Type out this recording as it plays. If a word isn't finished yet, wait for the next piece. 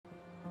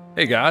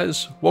Hey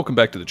guys, welcome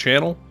back to the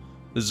channel.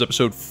 This is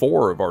episode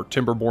 4 of our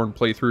Timberborn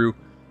playthrough.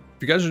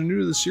 If you guys are new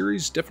to the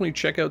series, definitely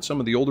check out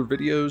some of the older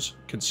videos,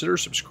 consider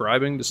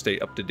subscribing to stay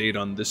up to date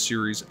on this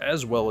series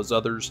as well as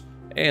others,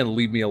 and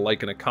leave me a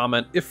like and a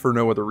comment if for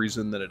no other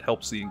reason than it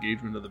helps the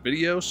engagement of the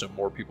video so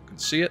more people can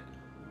see it,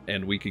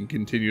 and we can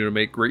continue to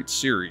make great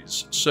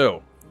series.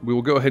 So, we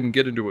will go ahead and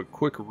get into a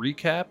quick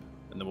recap,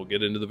 and then we'll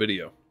get into the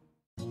video.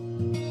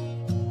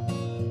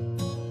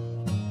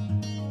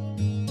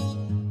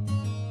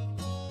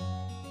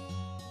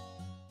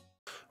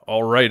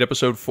 Alright,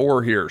 episode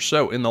 4 here.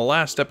 So, in the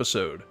last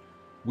episode,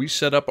 we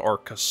set up our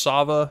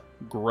cassava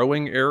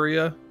growing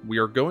area. We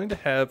are going to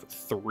have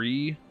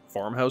 3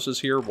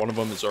 farmhouses here. One of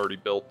them is already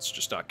built, it's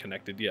just not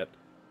connected yet.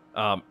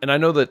 And I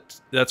know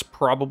that that's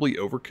probably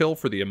overkill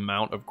for the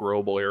amount of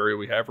growable area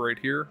we have right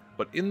here,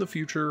 but in the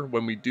future,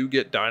 when we do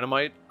get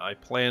dynamite, I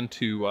plan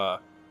to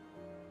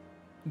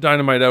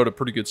dynamite out a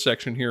pretty good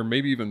section here,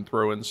 maybe even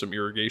throw in some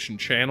irrigation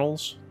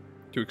channels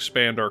to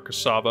expand our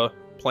cassava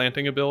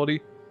planting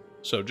ability.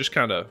 So just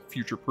kind of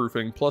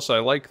future-proofing. Plus, I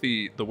like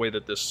the way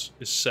that this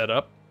is set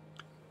up,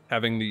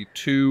 having the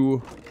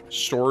 2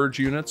 storage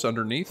units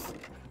underneath,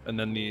 and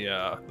then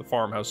the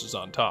farmhouses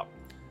on top.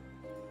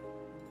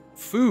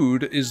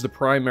 Food is the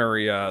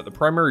primary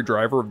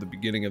driver of the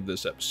beginning of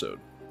this episode.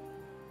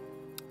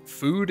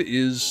 Food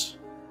is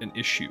an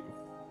issue.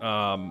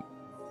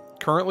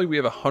 Currently, we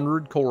have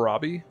 100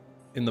 kohlrabi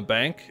in the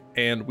bank,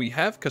 and we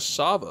have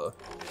cassava.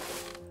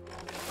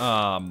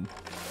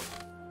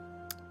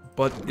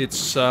 But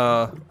it's,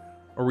 or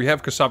we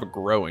have cassava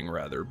growing,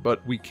 rather,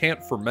 but we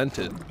can't ferment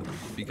it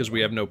because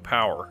we have no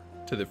power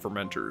to the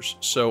fermenters.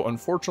 So,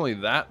 unfortunately,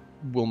 that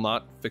will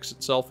not fix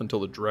itself until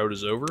the drought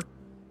is over.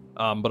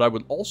 But I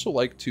would also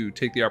like to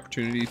take the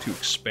opportunity to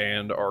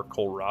expand our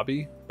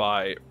kohlrabi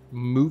by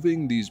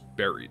moving these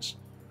berries.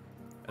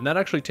 And that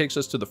actually takes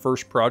us to the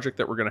first project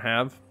that we're going to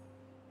have.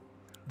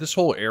 This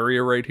whole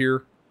area right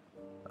here.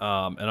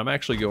 And I'm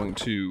actually going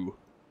to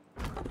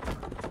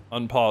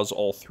unpause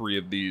all 3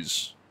 of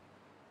these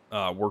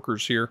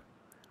workers here.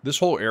 This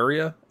whole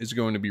area is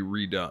going to be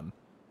redone.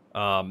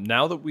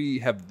 Now that we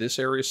have this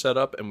area set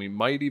up, and we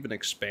might even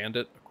expand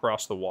it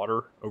across the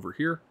water over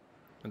here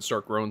and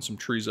start growing some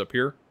trees up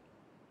here,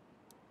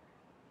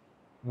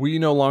 we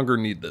no longer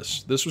need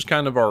this. This was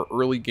kind of our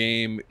early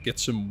game, get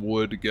some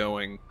wood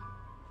going.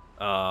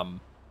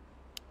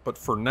 But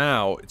for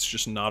now, it's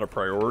just not a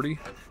priority.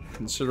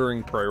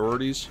 Considering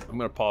priorities, I'm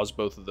going to pause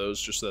both of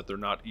those just so that they're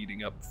not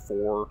eating up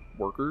 4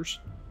 workers.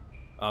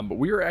 But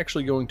we are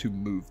actually going to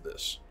move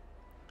this.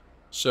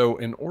 So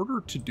in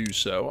order to do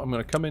so, I'm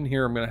going to come in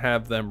here, I'm going to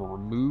have them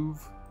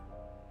remove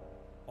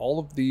all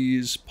of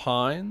these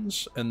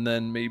pines, and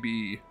then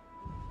maybe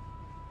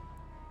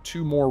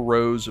 2 more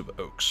rows of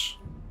oaks.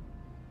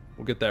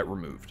 We'll get that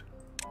removed.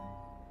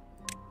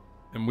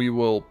 And we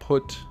will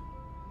put,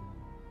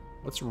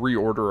 let's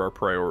reorder our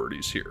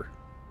priorities here.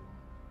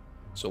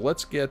 So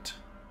let's get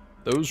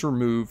those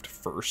removed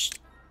first.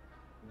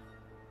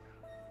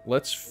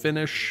 Let's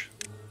finish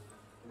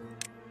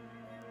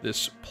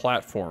this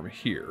platform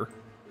here.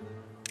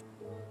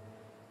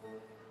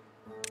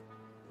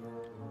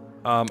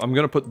 I'm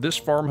going to put this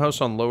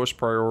farmhouse on lowest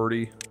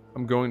priority.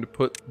 I'm going to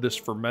put this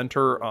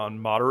fermenter on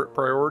moderate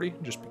priority,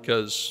 just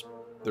because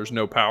there's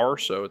no power,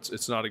 so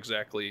it's not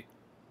exactly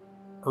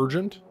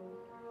urgent.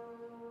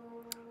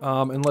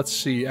 And let's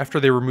see,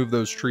 after they remove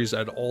those trees,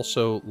 I'd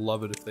also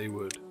love it if they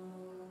would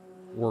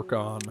work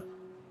on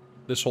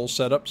this whole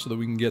setup so that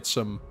we can get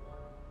some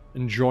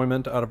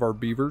enjoyment out of our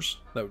beavers.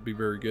 That would be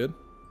very good.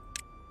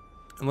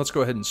 And let's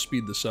go ahead and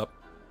speed this up.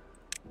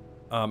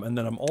 And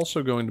then I'm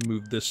also going to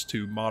move this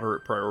to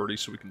moderate priority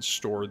so we can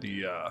store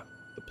the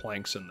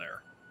planks in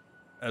there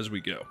as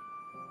we go.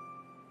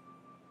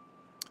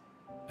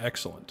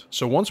 Excellent.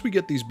 So once we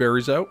get these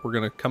berries out, we're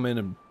going to come in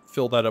and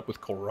fill that up with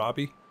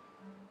kohlrabi,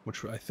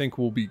 which I think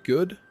will be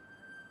good.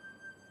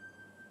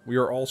 We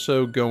are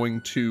also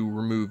going to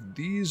remove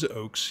these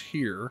oaks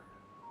here,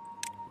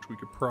 which we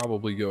could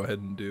probably go ahead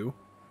and do.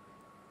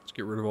 Let's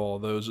get rid of all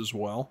of those as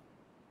well.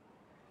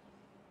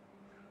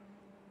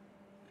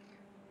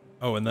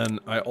 Oh, and then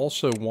I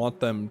also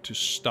want them to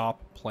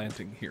stop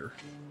planting here,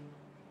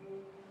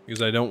 because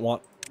I don't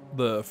want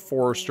the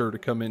forester to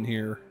come in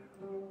here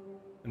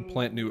and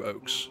plant new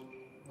oaks.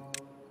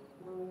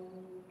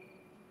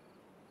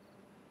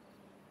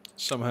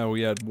 Somehow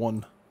we had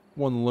one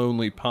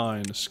lonely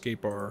pine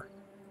escape our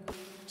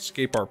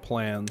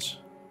plans.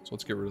 So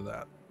let's get rid of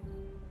that.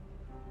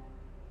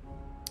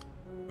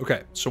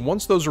 Okay, so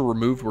once those are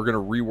removed, we're going to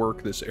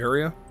rework this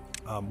area.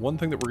 One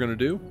thing that we're going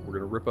to do, we're going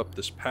to rip up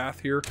this path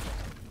here.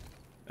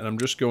 And I'm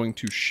just going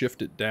to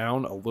shift it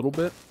down a little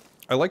bit.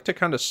 I like to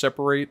kind of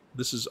separate,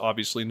 this is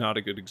obviously not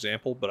a good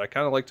example, but I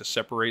kind of like to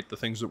separate the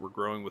things that we're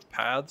growing with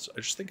paths.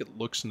 I just think it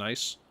looks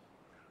nice.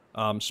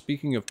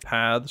 Speaking of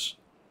paths,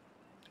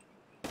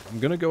 I'm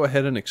going to go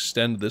ahead and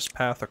extend this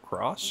path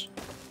across.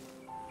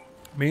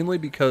 Mainly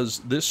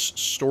because this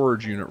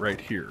storage unit right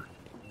here,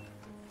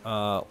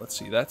 let's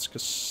see, that's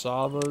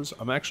cassavas.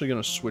 I'm actually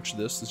going to switch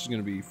this. This is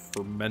going to be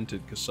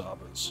fermented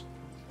cassavas.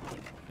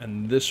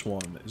 And this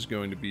one is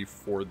going to be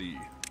for the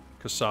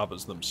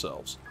cassavas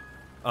themselves.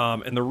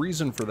 And the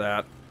reason for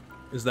that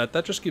is that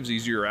just gives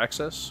easier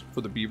access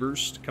for the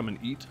beavers to come and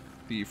eat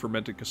the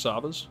fermented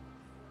cassavas.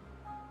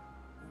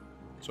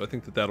 So I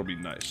think that that'll be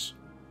nice.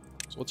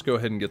 So let's go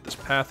ahead and get this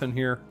path in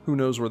here. Who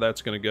knows where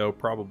that's going to go?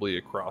 Probably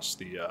across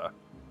the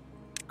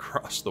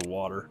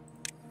water.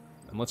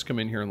 And let's come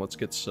in here and let's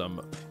get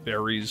some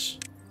berries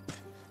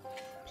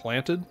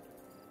planted.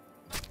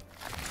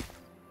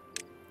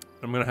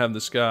 I'm going to have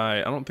this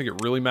guy, I don't think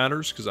it really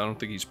matters because I don't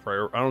think he's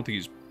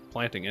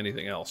planting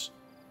anything else.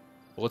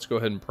 But let's go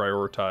ahead and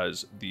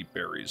prioritize the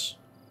berries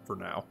for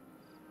now.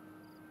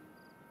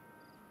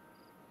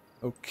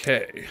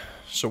 Okay,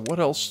 so what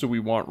else do we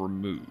want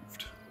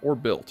removed? Or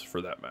built,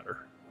 for that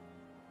matter.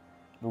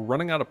 We're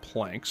running out of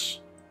planks,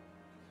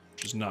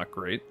 which is not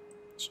great.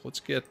 So let's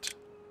get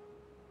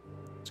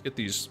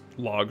these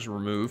logs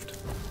removed.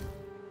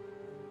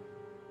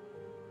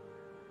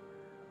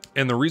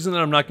 And the reason that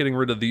I'm not getting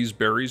rid of these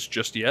berries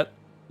just yet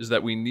is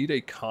that we need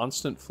a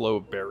constant flow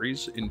of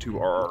berries into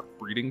our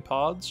breeding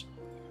pods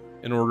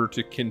in order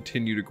to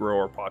continue to grow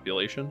our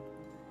population.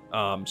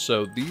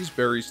 So these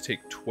berries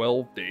take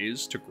 12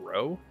 days to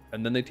grow,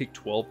 and then they take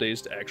 12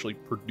 days to actually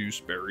produce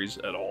berries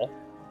at all.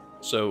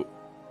 So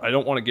I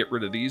don't want to get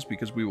rid of these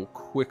because we will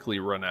quickly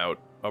run out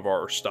of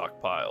our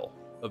stockpile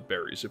of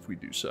berries if we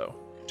do so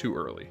too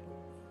early.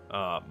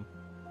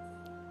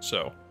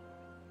 So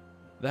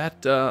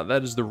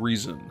that is the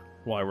reason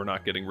why we're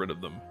not getting rid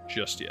of them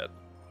just yet.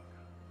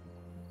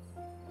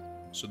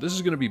 So this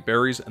is going to be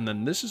berries, and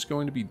then this is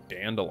going to be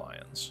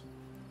dandelions,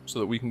 so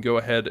that we can go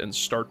ahead and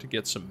start to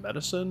get some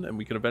medicine, and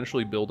we can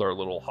eventually build our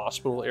little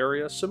hospital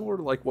area, similar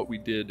to like what we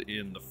did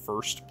in the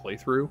first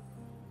playthrough.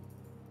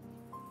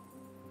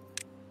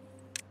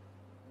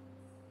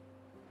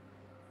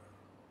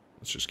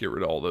 Let's just get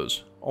rid of all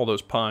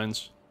those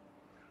pines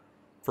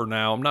for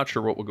now. I'm not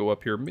sure what will go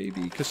up here.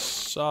 Maybe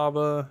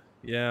cassava.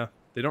 Yeah,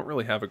 they don't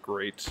really have a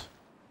great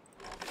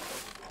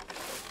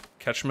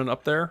catchment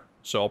up there,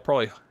 so I'll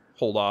probably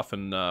hold off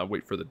and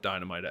wait for the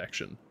dynamite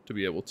action to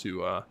be able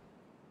to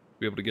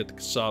get the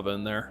cassava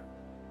in there.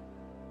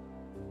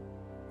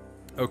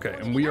 Okay,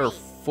 and we are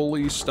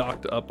fully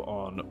stocked up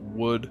on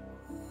wood,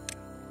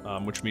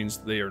 which means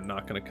they are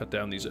not going to cut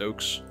down these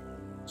oaks.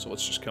 So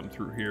let's just come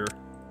through here,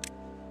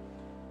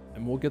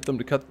 and we'll get them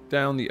to cut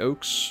down the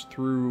oaks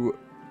through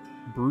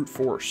brute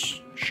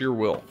force, sheer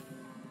will.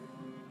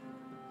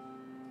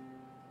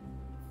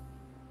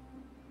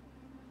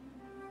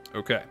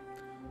 Okay,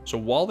 so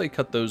while they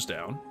cut those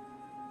down,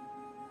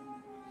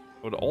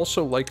 I would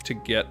also like to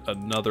get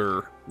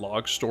another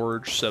log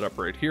storage set up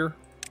right here.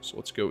 So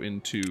let's go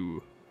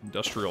into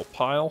industrial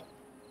pile.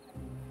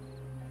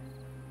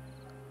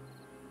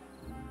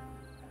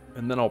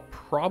 And then I'll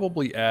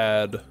probably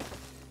add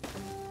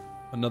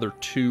another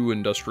 2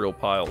 industrial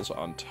piles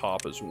on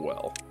top as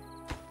well.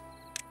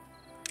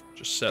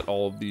 Just set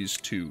all of these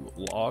to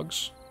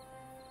logs.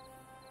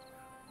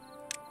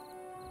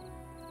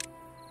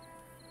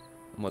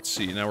 And let's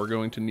see, now we're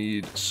going to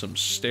need some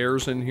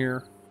stairs in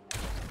here.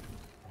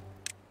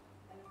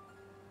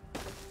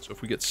 So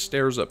if we get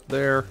stairs up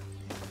there,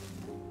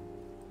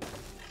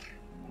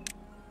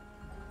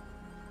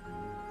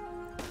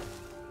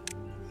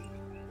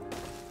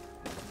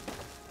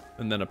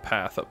 and then a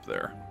path up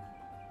there.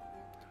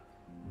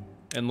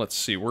 And let's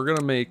see, we're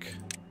gonna make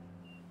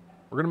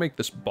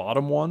this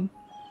bottom one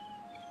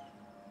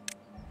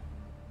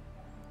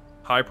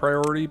high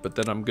priority, but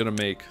then I'm gonna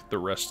make the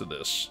rest of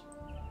this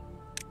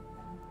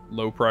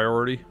low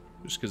priority,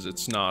 just because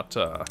it's not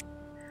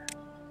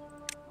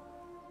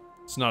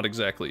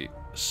exactly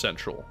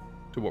essential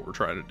to what we're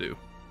trying to do.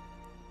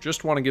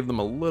 Just want to give them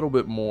a little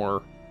bit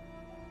more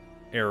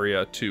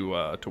area to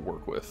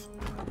work with.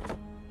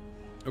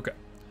 Okay.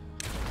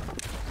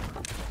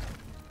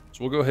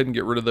 So we'll go ahead and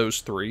get rid of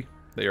those 3.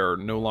 They are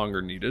no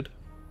longer needed.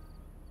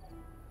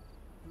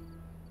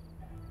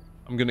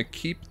 I'm going to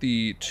keep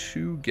the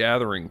 2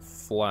 gathering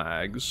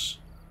flags,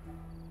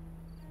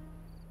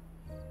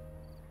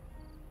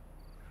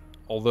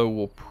 although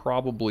we'll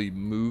probably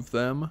move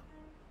them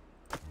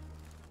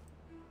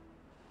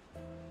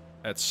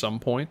at some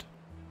point.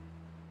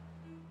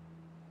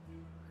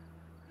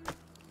 I'm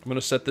going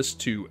to set this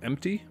to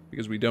empty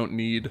because we don't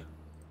need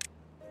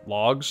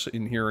logs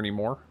in here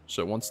anymore.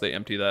 So once they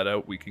empty that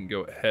out, we can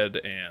go ahead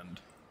and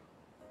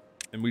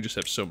we just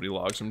have so many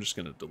logs, I'm just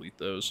going to delete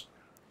those.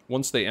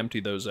 Once they empty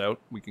those out,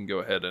 we can go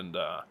ahead and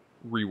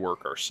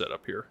rework our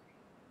setup here.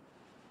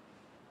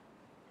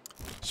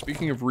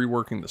 Speaking of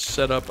reworking the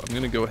setup, I'm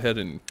going to go ahead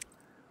and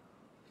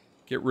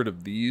get rid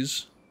of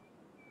these.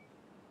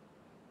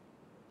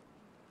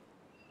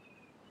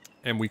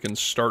 And we can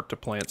start to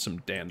plant some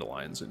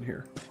dandelions in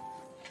here.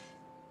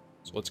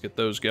 So let's get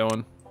those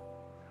going.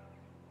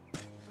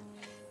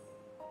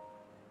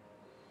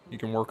 You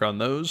can work on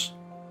those.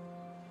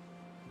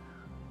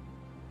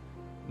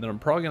 And then I'm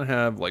probably going to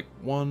have like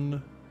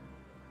one...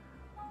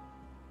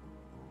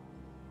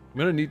 I'm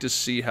going to need to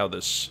see how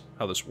this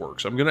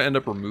works. I'm going to end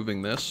up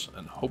removing this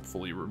and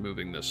hopefully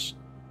removing this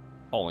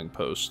hauling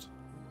post.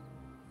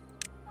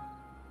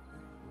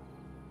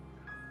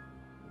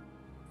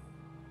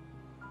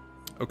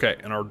 Okay,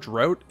 and our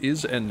drought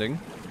is ending.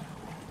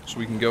 So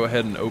we can go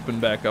ahead and open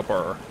back up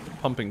our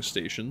pumping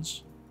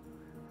stations.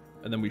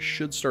 And then we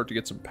should start to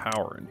get some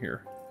power in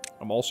here.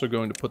 I'm also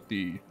going to put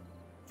the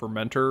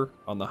fermenter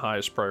on the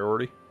highest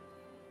priority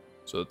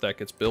so that that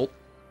gets built.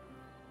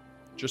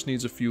 Just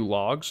needs a few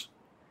logs.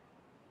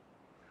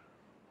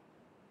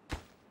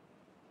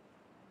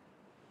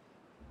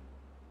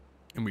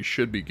 And we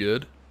should be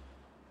good.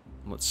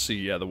 Let's see,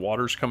 yeah, the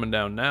water's coming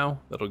down now.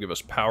 That'll give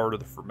us power to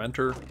the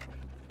fermenter.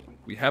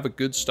 We have a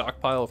good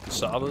stockpile of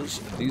cassavas,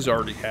 and these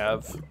already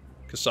have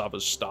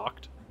cassavas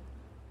stocked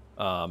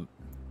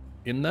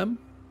in them,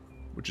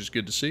 which is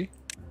good to see.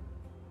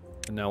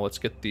 And now let's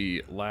get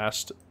the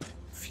last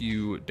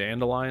few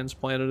dandelions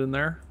planted in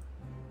there.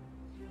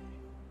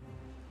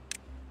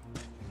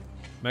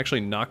 I'm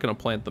actually not going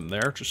to plant them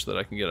there, just so that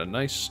I can get a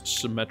nice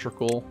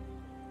symmetrical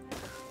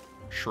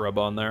shrub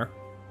on there.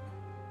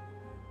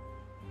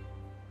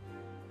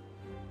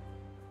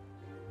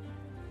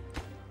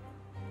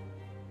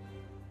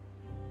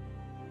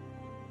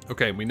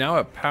 Okay, we now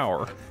have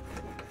power,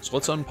 so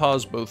let's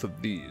unpause both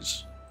of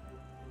these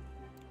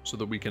so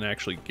that we can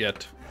actually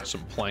get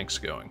some planks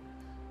going.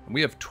 And we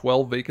have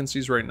 12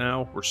 vacancies right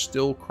now. We're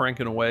still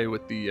cranking away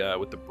with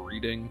the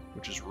breeding,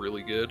 which is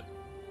really good.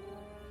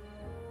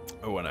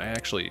 Oh, and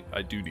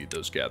I do need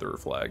those gatherer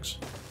flags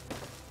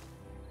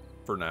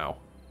for now.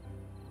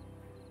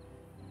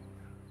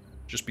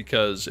 Just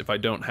because if I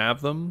don't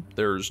have them,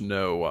 there's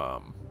no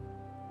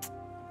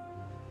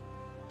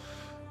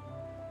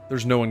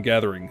one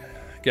gathering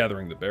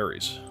the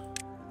berries.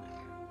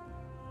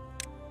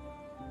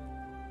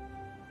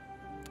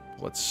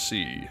 Let's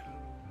see.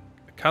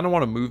 I kind of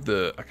want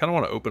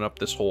to open up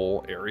this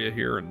whole area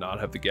here and not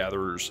have the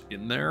gatherers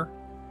in there.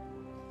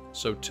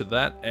 So to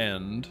that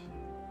end,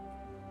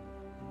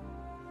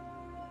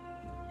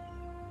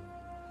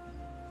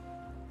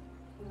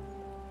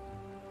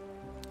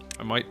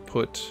 I might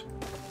put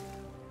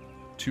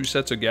 2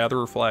 sets of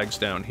gatherer flags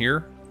down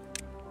here.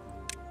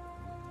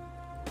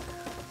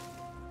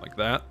 Like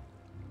that.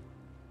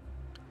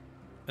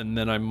 And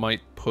then I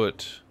might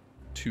put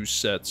 2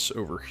 sets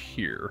over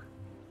here.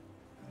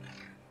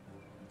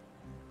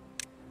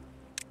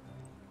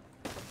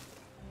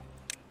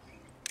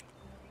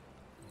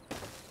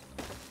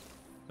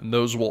 And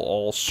those will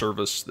all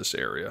service this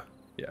area.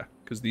 Yeah,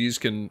 because these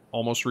can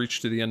almost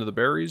reach to the end of the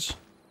berries.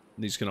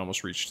 And these can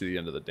almost reach to the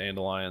end of the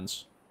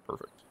dandelions.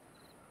 Perfect.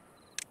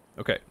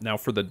 Okay, now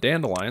for the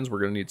dandelions, we're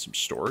going to need some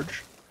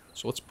storage.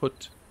 So let's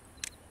put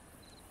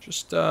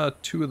just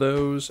 2 of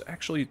those.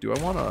 Actually, do I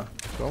want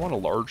a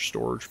large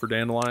storage for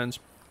dandelions?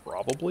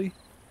 Probably.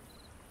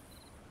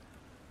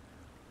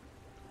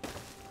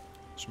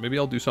 So maybe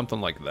I'll do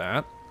something like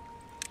that.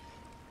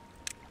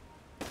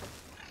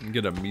 And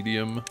get a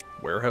medium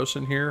warehouse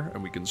in here,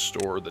 and we can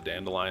store the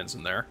dandelions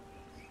in there.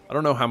 I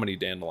don't know how many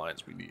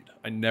dandelions we need.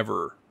 I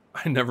never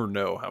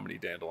know how many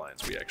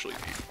dandelions we actually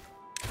need.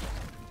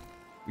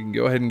 We can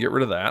go ahead and get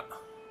rid of that.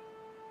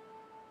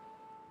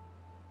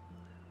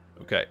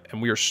 Okay,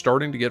 and we are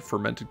starting to get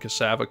fermented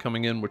cassava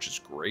coming in, which is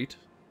great.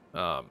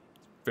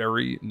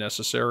 Very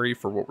necessary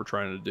for what we're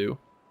trying to do.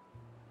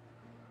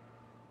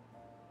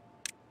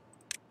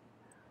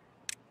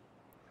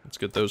 Let's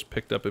get those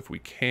picked up if we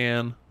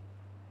can.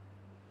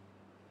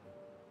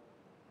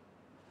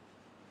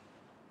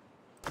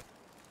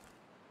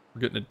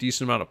 We're getting a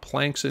decent amount of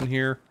planks in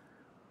here.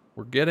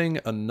 We're getting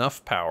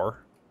enough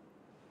power.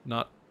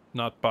 Not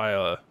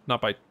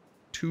by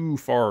too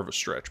far of a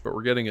stretch, but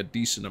we're getting a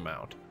decent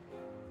amount.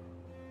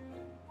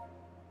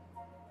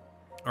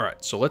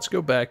 Alright, so let's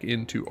go back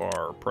into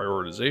our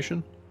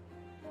prioritization.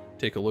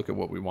 Take a look at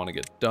what we want to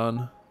get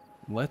done.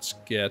 Let's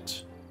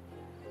get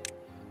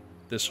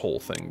this whole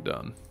thing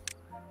done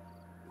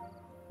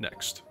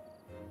next.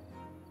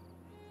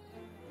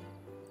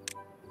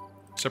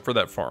 Except for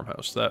that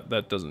farmhouse.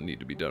 That doesn't need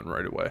to be done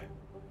right away.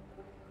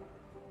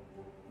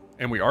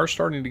 And we are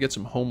starting to get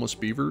some homeless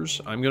beavers.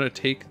 I'm going to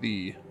take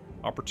the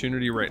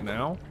opportunity right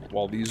now,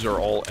 while these are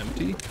all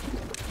empty,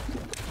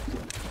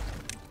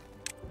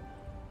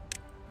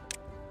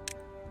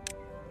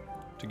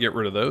 to get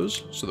rid of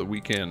those so that we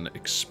can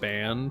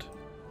expand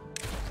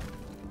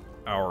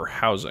our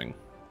housing.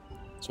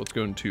 So let's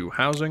go into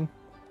housing.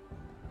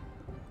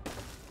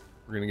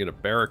 We're going to get a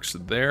barracks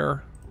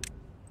there.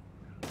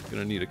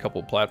 Going to need a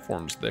couple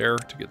platforms there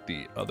to get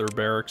the other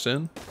barracks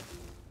in.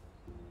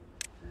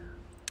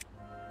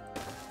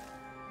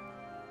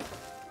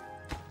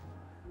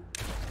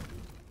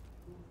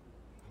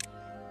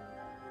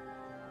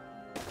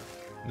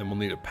 And then we'll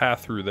need a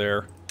path through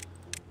there.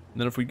 And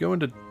then if we go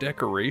into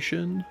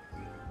decoration...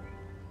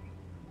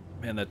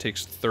 Man, that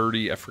takes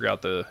 30. I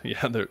forgot the...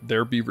 Yeah,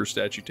 their beaver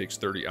statue takes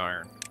 30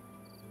 iron.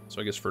 So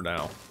I guess for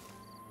now.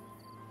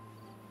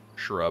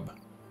 Shrub,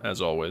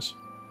 as always.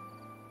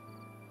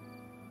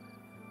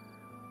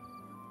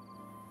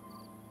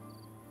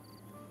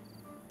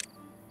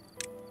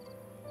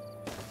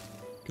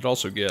 Could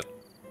also get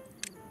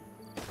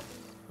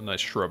a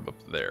nice shrub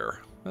up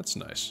there. That's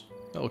nice.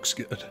 That looks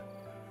good.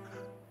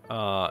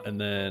 And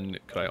then,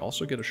 could I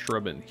also get a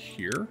shrub in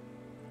here?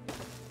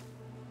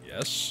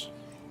 Yes.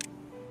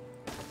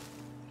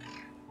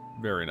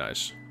 Very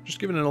nice. Just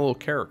giving it a little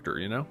character,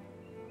 you know?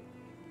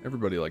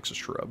 Everybody likes a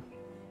shrub.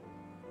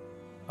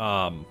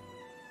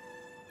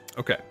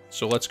 Okay,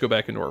 so let's go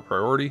back into our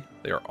priority.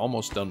 They are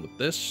almost done with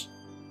this.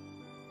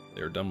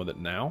 They are done with it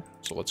now.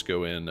 So let's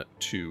go in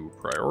to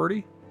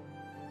priority.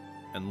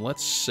 And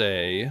let's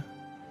say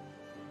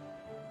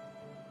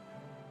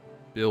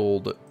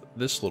build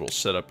this little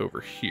setup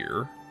over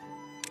here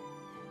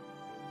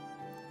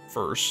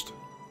first.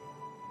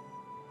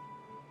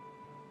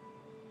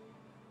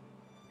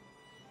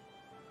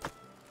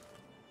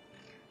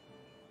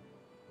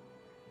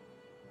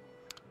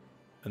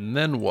 And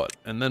then what?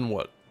 And then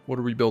what? What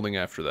are we building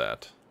after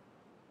that?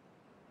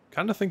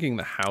 Kind of thinking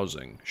the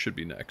housing should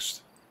be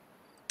next.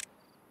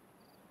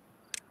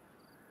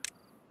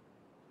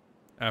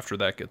 After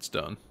that gets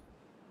done.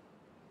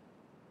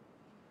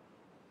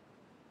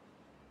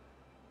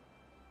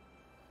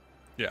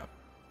 Yeah,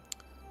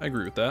 I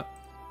agree with that.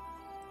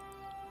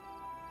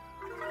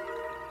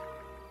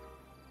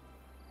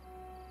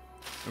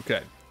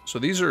 Okay, so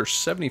these are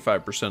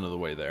 75% of the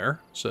way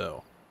there,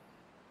 so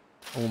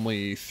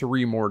only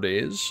 3 more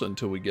days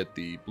until we get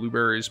the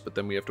blueberries, but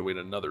then we have to wait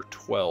another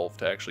 12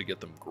 to actually get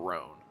them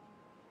grown.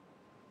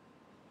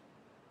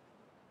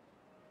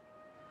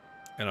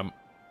 And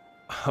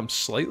I'm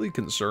slightly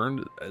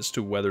concerned as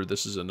to whether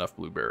this is enough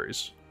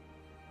blueberries.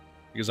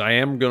 Because I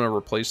am going to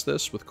replace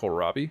this with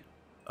kohlrabi.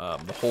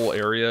 The whole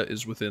area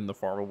is within the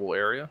farmable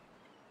area.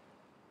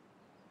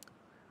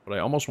 But I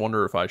almost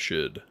wonder if I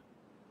should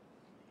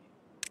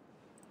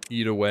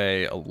eat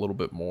away a little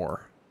bit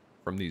more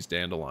from these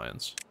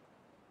dandelions.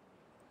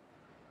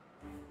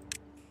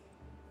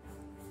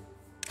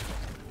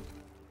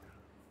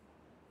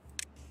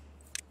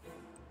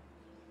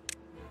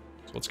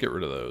 So let's get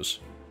rid of those.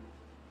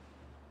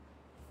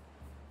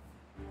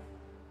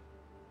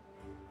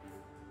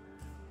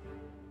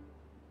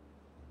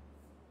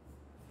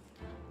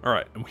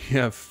 Alright, and we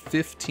have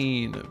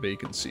 15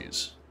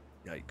 vacancies.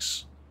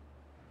 Yikes.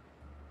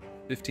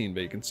 15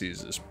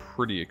 vacancies is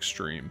pretty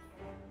extreme.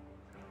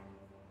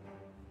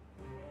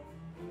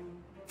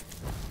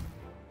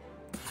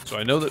 So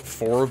I know that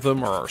 4 of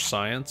them are our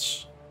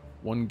science,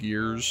 1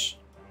 gears.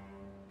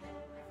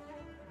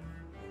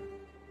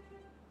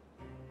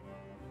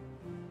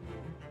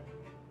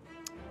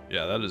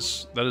 Yeah, that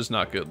is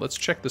not good. Let's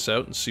check this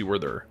out and see where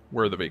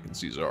the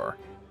vacancies are.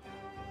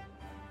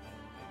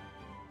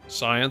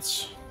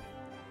 Science.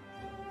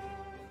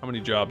 How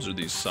many jobs are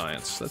these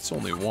science? That's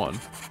only 1.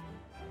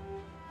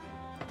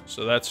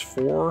 So that's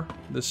 4.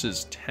 This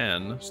is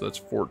 10. So that's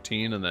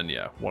 14. And then,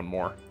 yeah, 1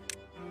 more.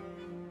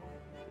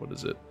 What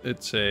is it?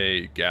 It's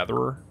a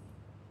gatherer.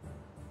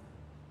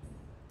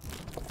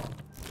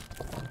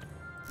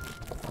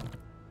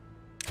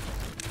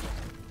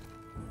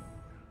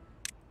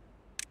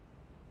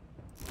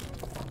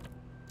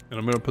 And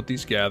I'm going to put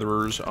these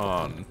gatherers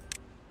on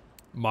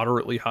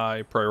moderately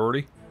high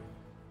priority.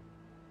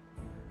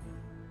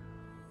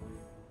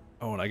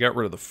 Oh, and I got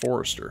rid of the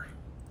forester,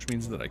 which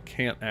means that I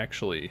can't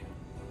actually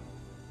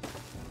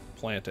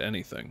plant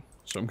anything.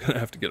 So I'm going to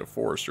have to get a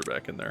forester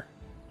back in there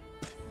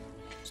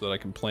so that I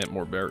can plant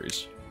more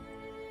berries.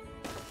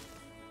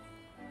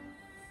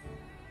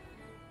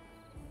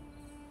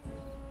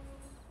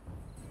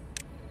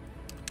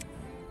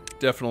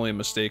 Definitely a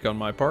mistake on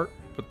my part,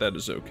 but that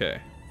is okay.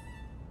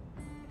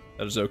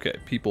 That is okay.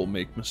 People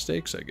make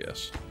mistakes, I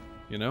guess.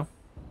 You know?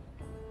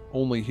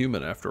 Only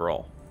human after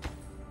all.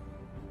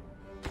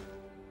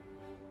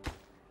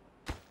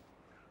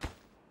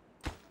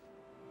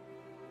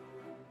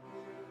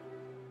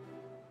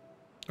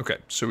 Okay,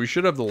 so we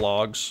should have the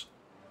logs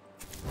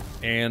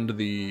and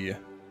the...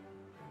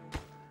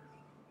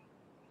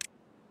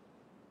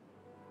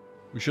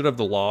 We should have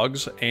the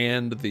logs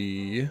and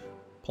the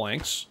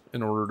planks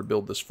in order to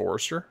build this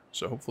forester.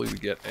 So hopefully we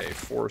get a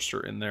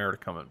forester in there to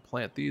come and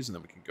plant these, and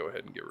then we can go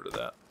ahead and get rid of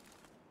that.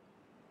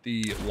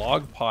 The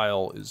log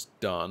pile is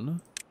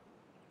done,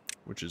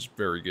 which is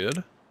very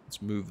good.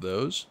 Let's move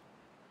those.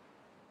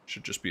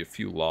 Should just be a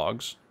few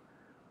logs.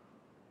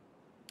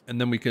 And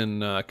then we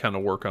can kind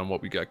of work on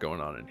what we got going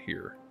on in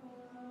here.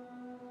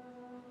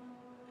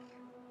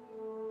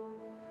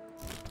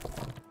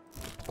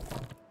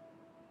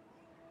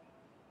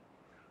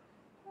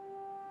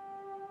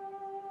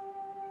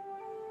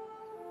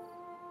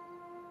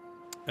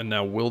 And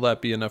now, will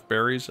that be enough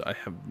berries? I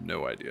have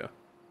no idea.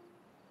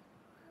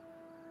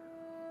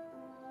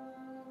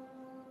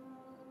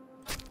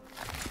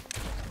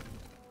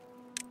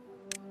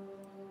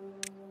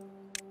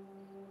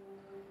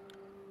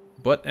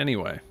 But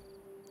anyway,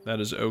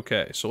 that is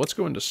okay. So let's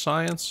go into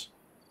science.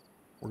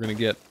 We're going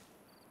to get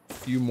a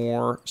few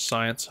more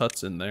science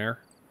huts in there.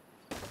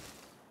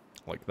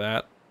 Like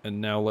that.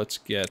 And now let's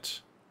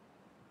get...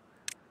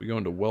 We go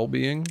into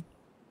well-being.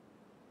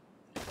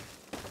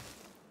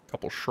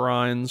 Couple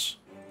shrines.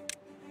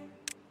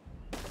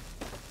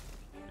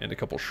 And a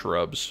couple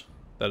shrubs.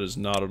 That is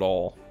not at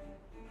all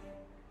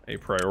a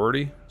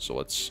priority. So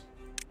let's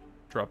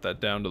drop that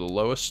down to the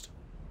lowest.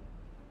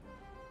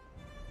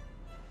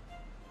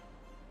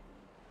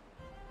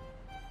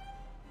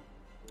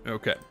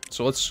 Okay,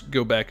 so let's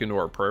go back into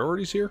our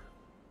priorities here.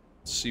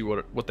 See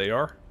what they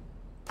are.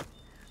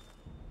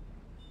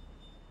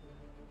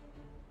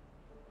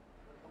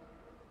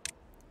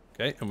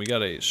 Okay, and we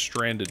got a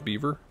stranded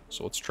beaver,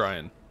 so let's try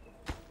and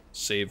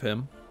save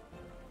him.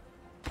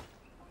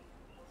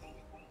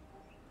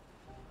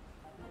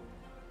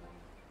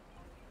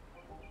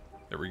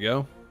 There we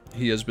go.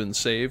 He has been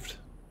saved.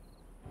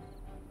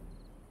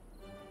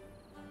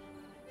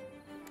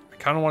 I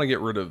kind of want to get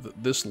rid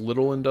of this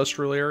little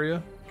industrial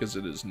area because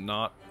it is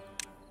not...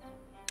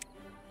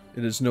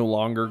 It is no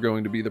longer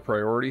going to be the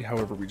priority.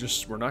 However,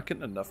 we're not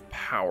getting enough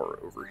power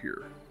over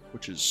here,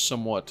 which is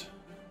somewhat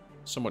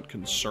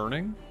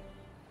concerning,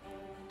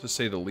 to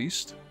say the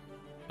least.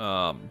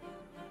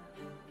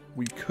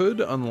 We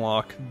could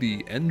unlock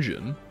the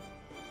engine,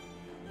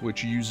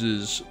 which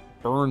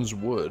burns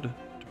wood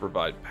to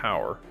provide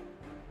power.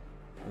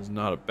 It's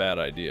not a bad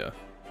idea.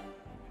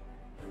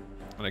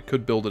 And I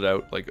could build it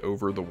out like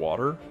over the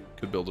water.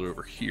 Could build it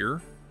over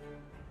here.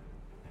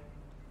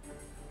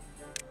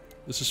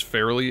 This is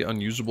fairly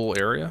unusable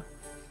area.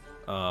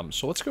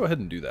 So let's go ahead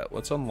and do that.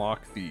 Let's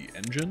unlock the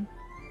engine.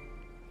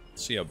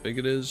 Let's see how big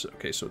it is.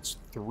 Okay, so it's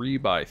 3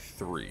 by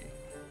 3.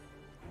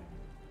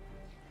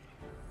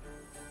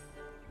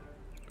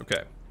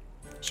 Okay,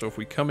 so if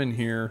we come in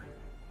here,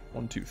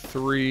 1, 2,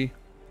 3.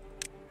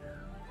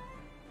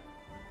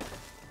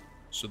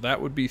 So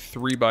that would be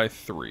 3 by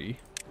 3.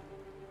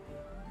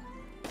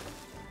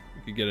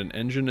 We could get an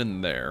engine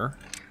in there.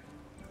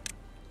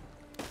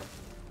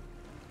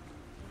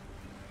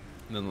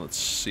 And then let's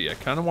see, I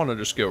kind of want to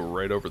just go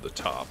right over the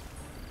top.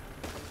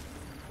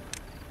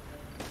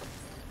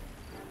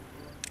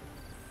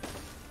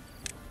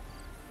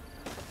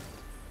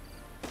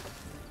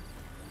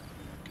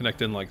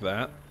 Connect in like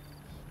that.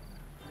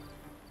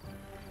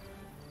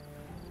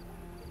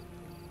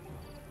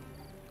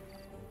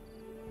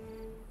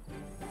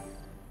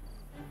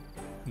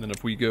 And then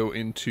if we go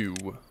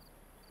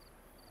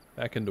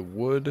back into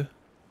wood,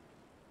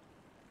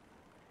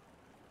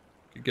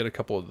 could get a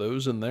couple of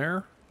those in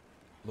there.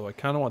 Although I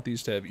kind of want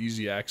these to have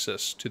easy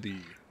access to the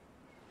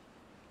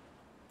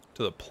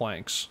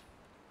planks.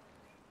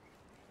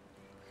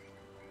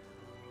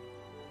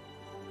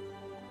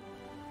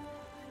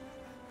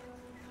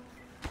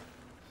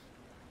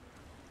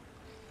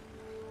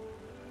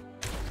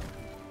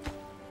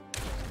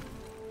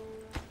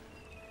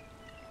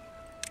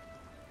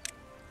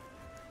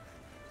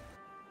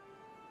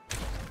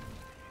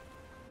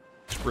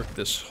 Let's rip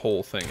this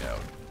whole thing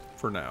out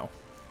for now.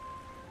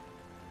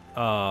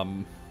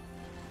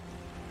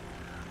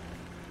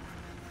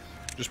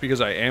 Just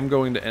because I am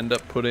going to end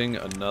up putting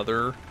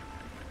another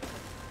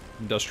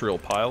industrial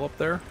pile up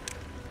there.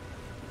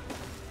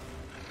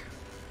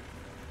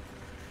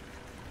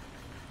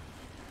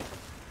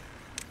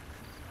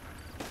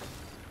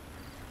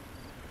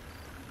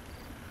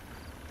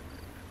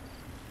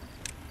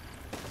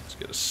 Let's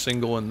get a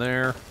single in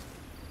there.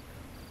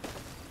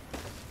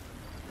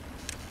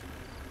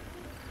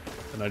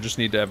 And I just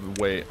need to have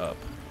a way up.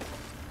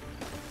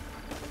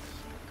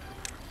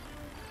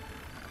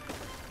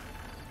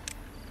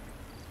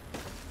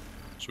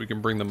 So we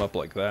can bring them up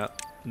like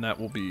that. And that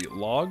will be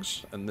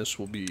logs, and this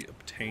will be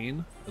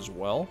obtain as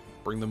well.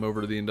 Bring them over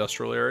to the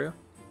industrial area.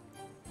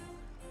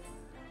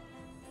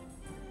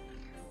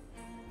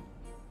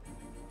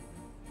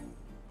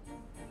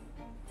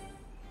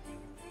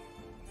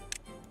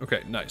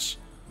 Okay, nice.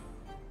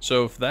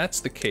 So if that's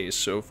the case,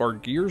 so if our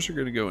gears are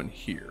going to go in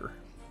here,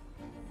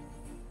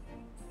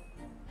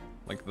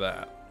 like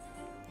that.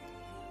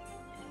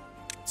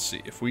 Let's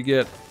see, if we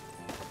get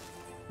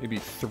maybe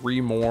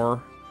 3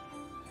 more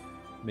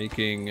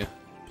making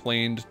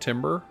planed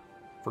timber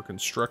for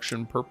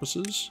construction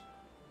purposes.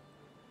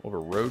 We'll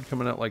have a road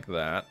coming out like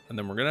that, and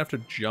then we're going to have to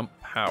jump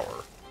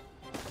power.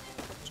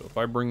 So if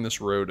I bring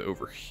this road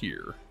over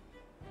here,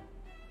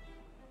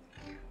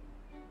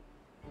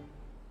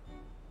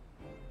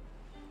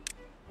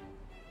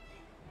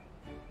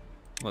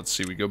 let's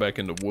see, we go back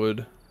into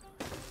wood,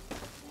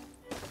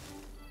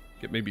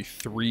 get maybe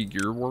 3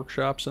 gear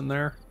workshops in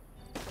there.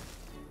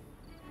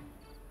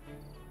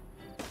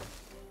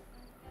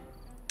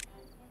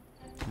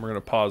 We're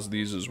going to pause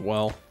these as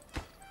well.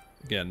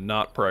 Again,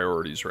 not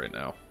priorities right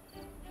now.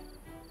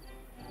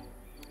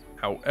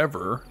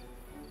 However,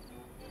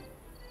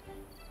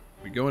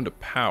 we go into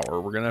power,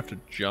 we're going to have to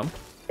jump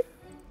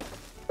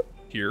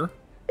here,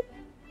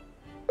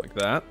 like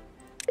that.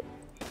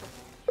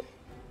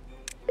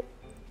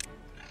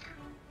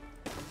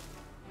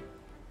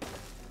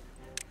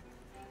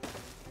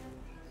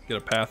 Get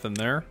a path in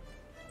there.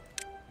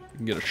 We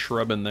can get a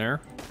shrub in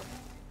there,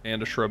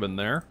 and a shrub in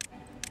there.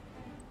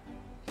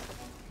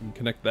 And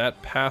connect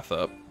that path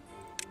up.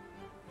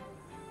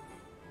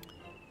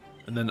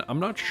 And then I'm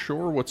not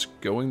sure what's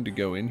going to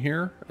go in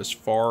here as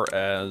far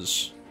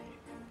as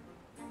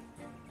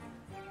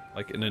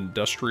like an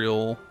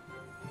industrial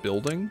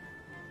building.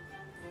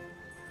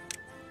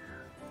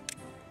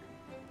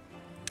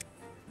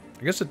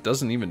 I guess it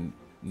doesn't even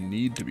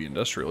need to be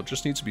industrial. It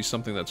just needs to be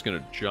something that's going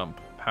to jump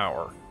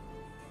power.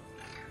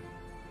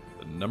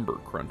 The number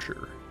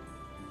cruncher.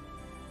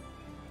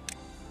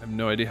 I have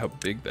no idea how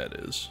big that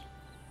is.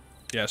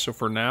 Yeah, so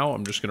for now,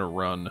 I'm just going to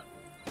run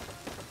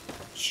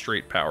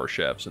straight power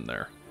shafts in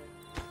there.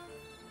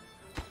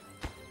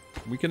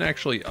 We can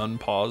actually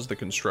unpause the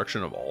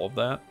construction of all of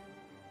that.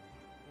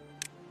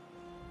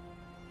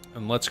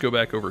 And let's go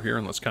back over here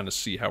and let's kind of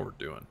see how we're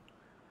doing.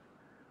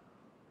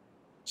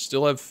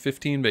 Still have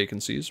 15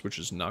 vacancies, which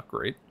is not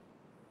great.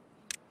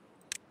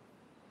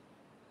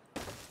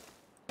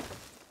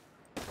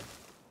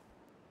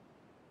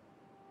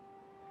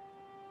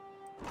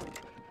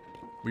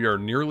 We are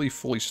nearly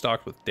fully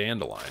stocked with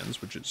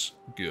dandelions, which is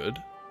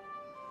good.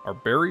 Our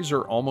berries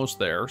are almost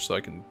there, so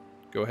I can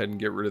go ahead and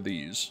get rid of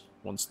these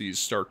once these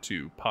start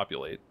to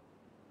populate.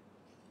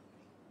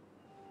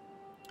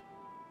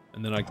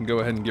 And then I can go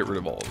ahead and get rid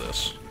of all of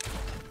this.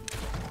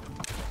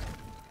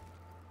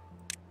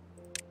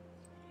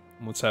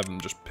 Let's have them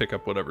just pick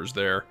up whatever's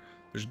there.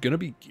 There's going to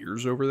be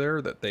gears over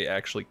there that they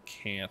actually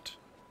can't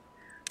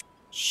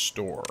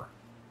store.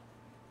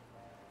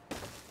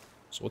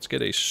 So let's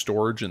get a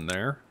storage in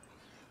there.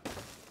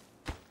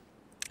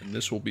 And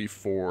this will be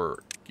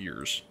for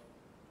gears.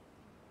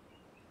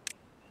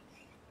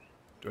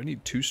 Do I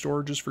need 2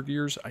 storages for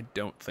gears? I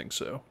don't think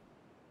so.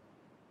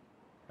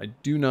 I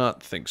do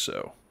not think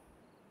so.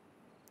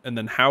 And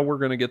then how we're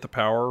going to get the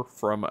power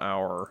from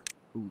our...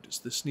 Ooh, does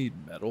this need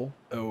metal?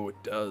 Oh, it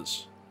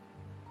does.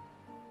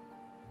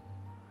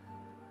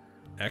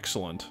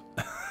 Excellent.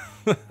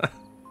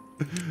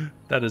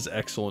 That is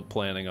excellent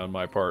planning on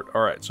my part.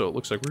 All right, so it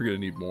looks like we're going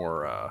to need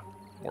more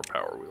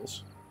power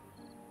wheels.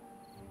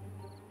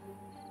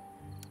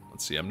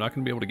 Let's see, I'm not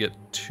going to be able to get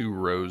 2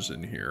 rows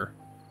in here.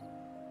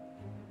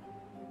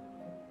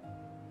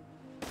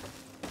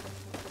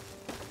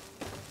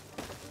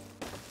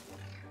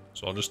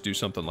 So I'll just do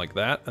something like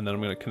that, and then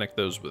I'm going to connect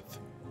those with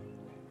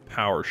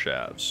power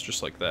shafts,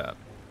 just like that.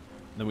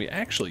 And then we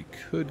actually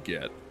could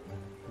get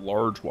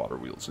large water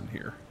wheels in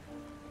here.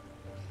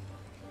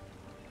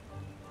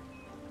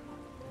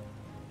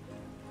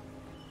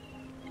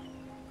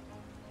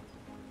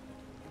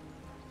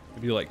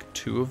 Maybe like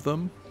 2 of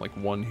them, like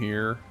 1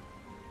 here.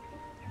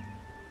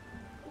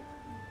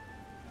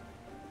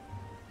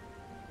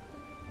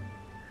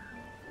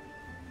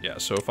 Yeah,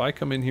 so if I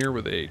come in here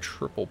with a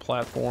triple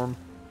platform,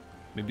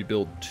 maybe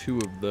build 2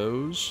 of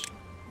those.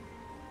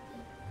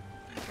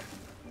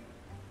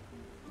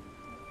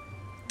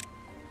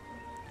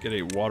 Get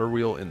a water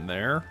wheel in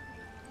there.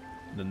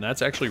 And then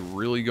that's actually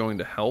really going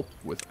to help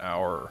with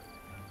our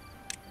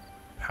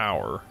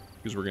power,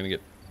 because we're going to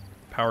get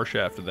power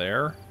shaft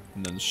there,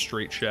 and then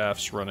straight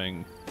shafts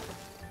running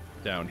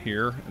down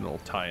here, and it'll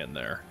tie in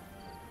there.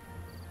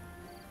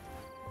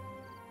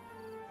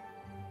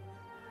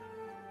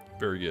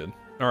 Very good.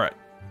 All right.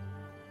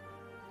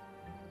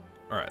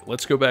 All right,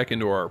 let's go back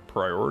into our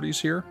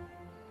priorities here.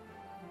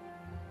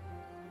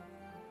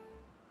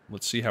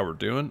 Let's see how we're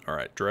doing. All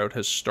right, drought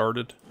has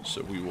started,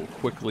 so we will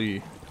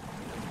quickly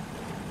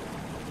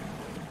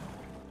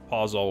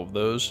pause all of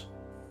those.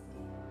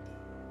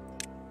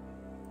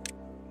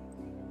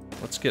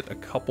 Let's get a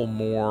couple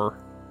more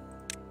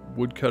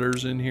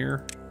woodcutters in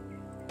here.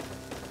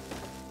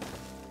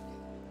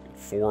 Get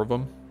 4 of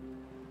them.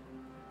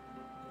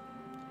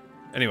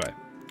 Anyway,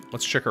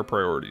 let's check our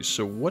priorities.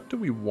 So what do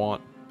we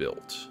want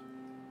built?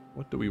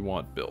 What do we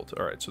want built?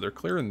 All right, so they're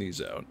clearing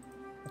these out.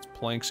 That's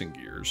planks and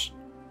gears.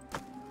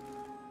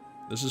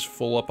 This is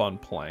full up on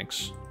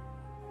planks.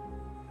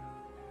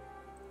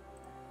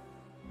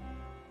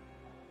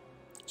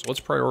 So let's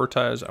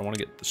prioritize. I want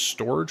to get the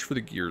storage for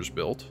the gears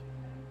built.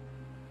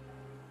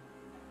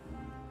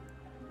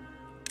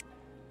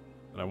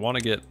 And I want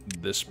to get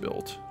this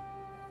built.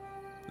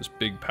 This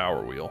big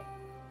power wheel.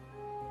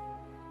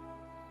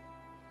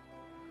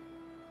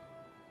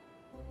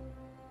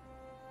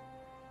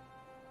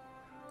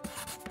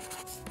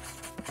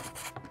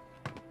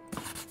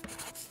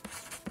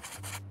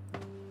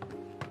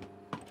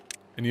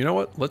 And you know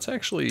what? Let's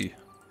get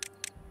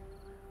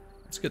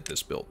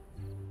this built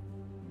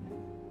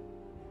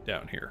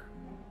down here.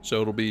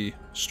 So it'll be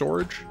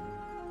storage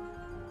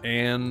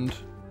and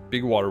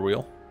big water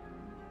wheel.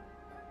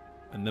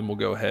 And then we'll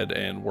go ahead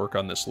and work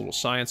on this little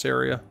science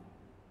area.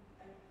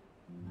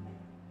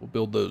 We'll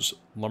build those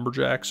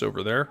lumberjacks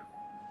over there,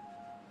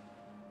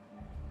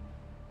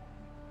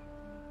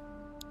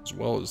 as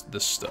well as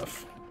this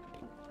stuff.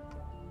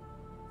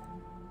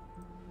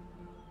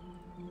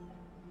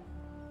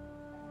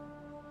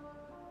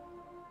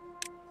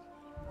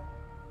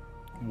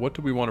 What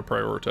do we want to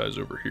prioritize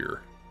over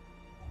here?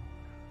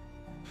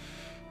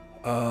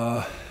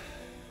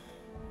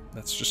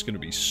 That's just going to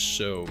be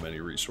so many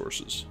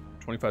resources.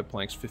 25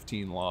 planks,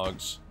 15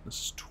 logs. This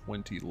is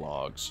 20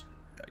 logs.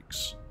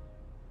 Yikes.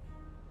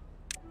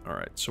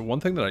 Alright, so one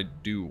thing that I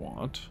do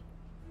want.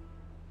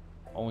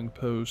 Hauling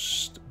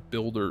post,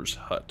 builder's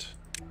hut.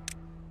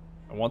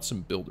 I want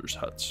some builder's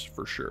huts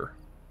for sure.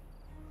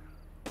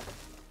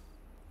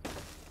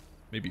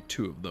 Maybe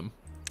 2 of them.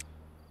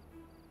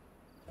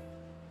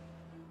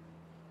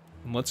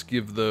 And let's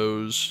give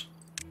those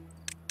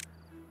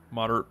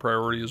moderate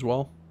priority as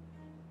well.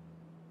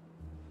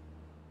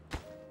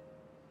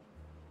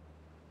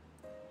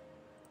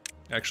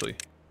 Actually,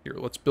 here,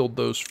 let's build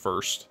those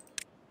first.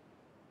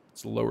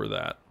 Let's lower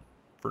that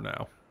for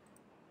now.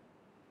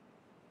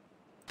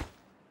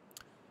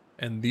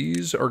 And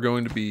these are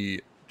going to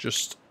be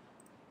just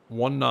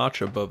one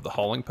notch above the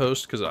hauling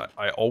post, because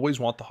I always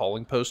want the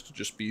hauling post to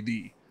just be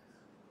the,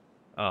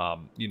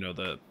 you know,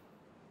 the,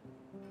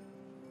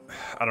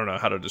 I don't know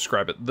how to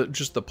describe it,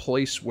 just the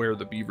place where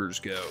the beavers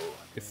go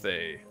if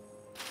they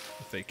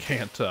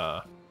can't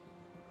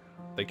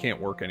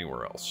work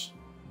anywhere else,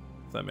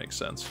 if that makes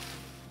sense.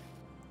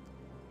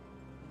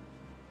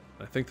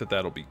 I think that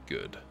that'll be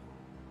good.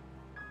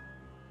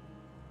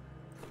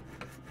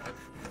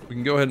 We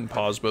can go ahead and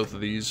pause both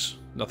of these.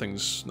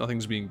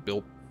 Nothing's being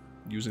built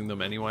using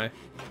them anyway.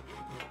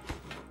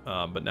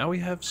 But now we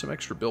have some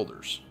extra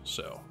builders,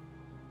 so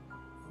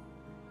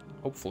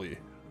hopefully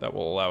that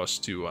will allow us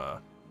to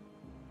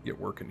get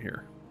working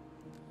here.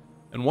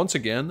 And once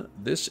again,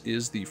 this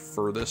is the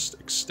furthest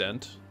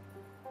extent.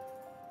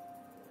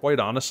 Quite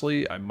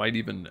honestly, I might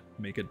even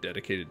make a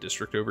dedicated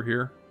district over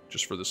here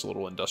just for this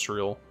little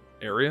industrial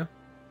area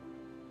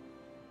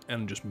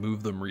and just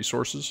move them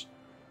resources.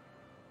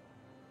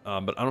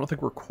 But I don't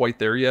think we're quite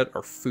there yet.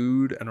 Our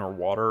food and our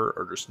water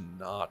are just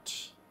not,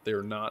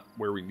 they're not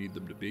where we need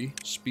them to be.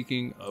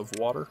 Speaking of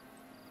water,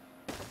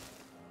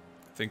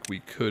 I think we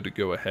could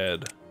go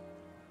ahead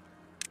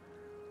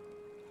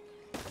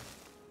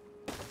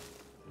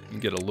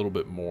and get a little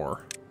bit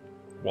more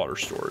water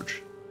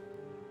storage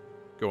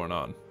going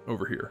on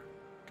over here,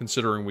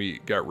 considering we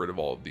got rid of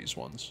all of these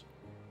ones.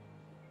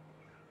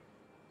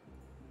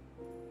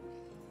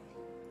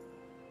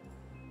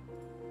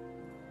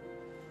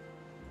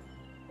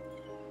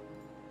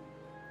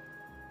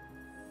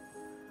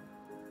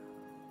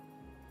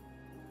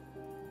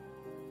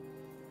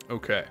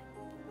 Okay.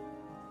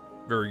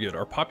 Very good.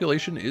 Our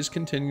population is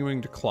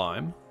continuing to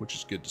climb, which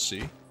is good to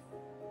see.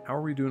 How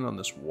are we doing on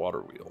this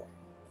water wheel?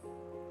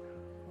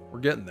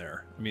 We're getting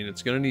there. I mean,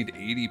 it's going to need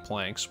 80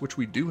 planks, which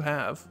we do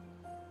have,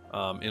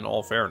 in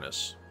all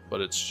fairness. But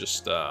it's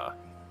just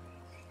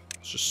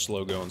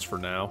slow goings for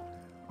now.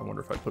 I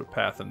wonder if I put a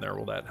path in there,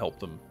 will that help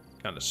them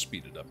kind of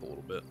speed it up a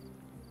little bit?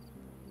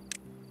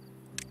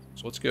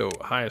 So let's go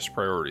highest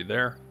priority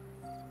there.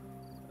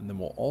 And then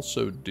we'll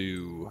also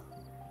do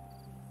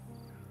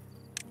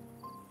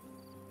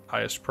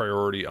highest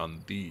priority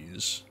on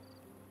these.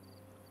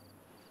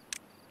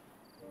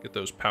 Get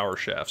those power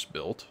shafts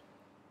built.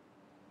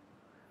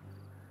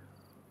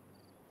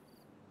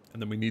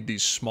 And then we need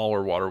these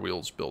smaller water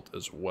wheels built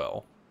as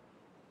well.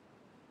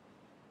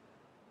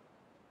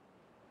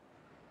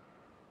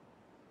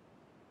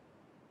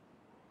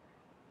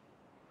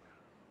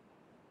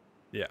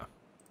 Yeah.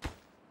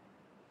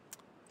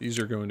 These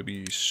are going to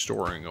be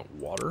storing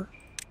water,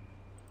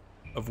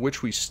 of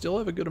which we still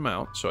have a good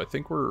amount, so I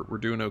think we're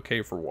doing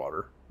okay for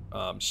water.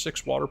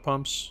 6 water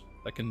pumps,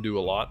 that can do a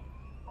lot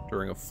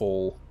during a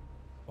full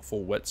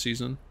wet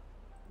season.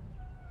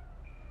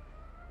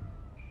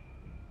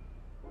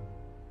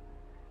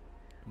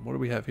 And what do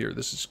we have here?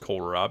 This is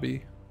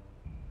kohlrabi.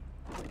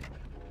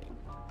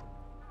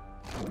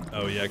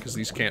 Oh yeah, because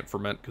these can't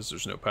ferment because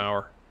there's no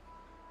power.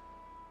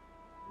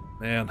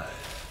 Man,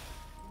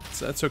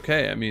 that's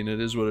okay. I mean, it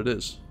is what it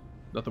is.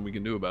 Nothing we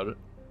can do about it.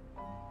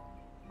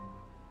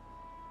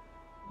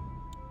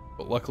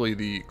 But luckily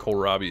the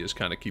kohlrabi is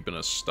kind of keeping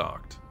us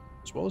stocked,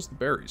 as well as the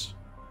berries.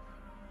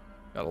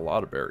 Got a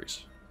lot of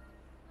berries.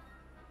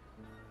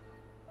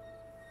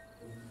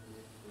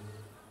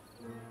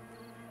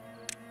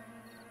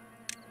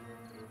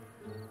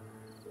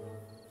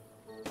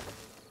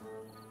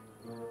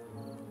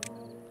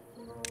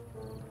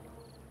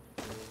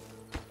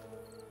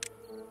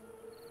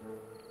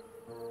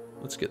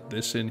 Let's get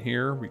this in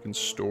here. We can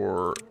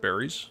store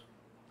berries.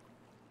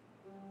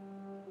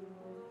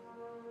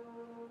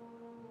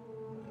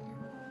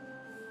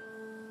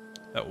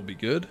 That will be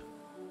good.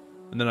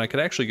 And then I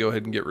could actually go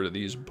ahead and get rid of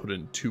these and put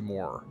in 2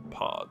 more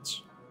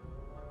pods,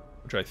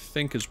 which I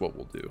think is what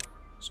we'll do.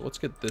 So let's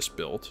get this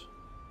built.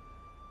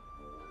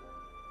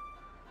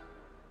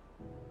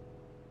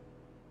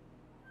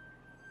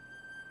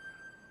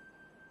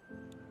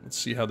 Let's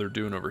see how they're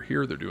doing over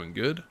here. They're doing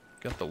good.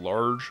 Got the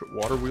large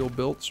water wheel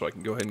built, so I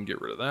can go ahead and get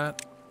rid of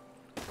that.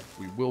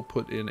 We will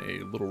put in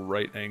a little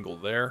right angle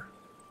there.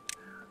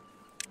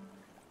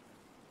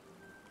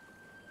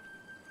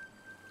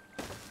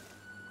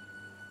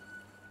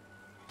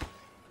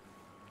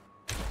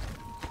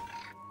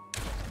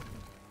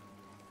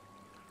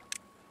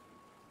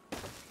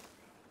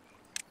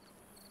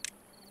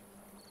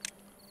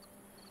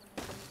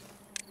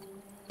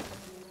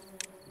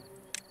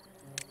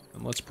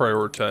 And let's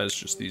prioritize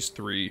just these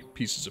 3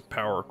 pieces of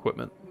power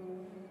equipment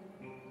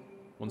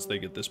once they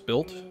get this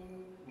built.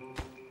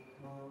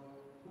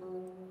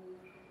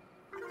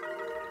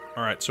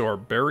 Alright, so our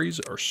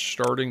berries are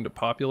starting to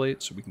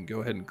populate, so we can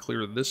go ahead and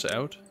clear this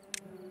out.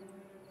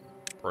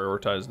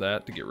 Prioritize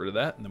that to get rid of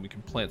that, and then we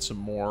can plant some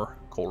more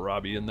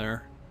kohlrabi in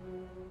there,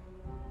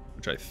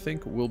 which I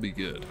think will be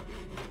good.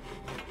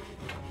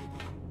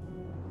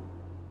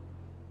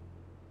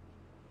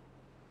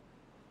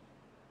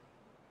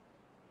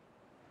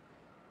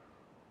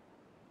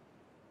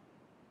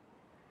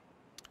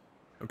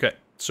 Okay,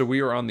 so we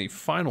are on the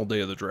final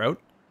day of the drought.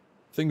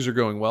 Things are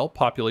going well.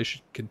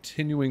 Population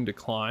continuing to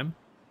climb.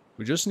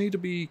 We just need to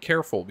be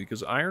careful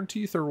because iron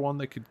teeth are one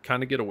that could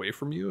kind of get away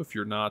from you if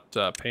you're not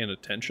paying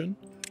attention.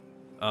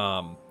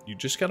 You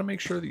just got to make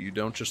sure that you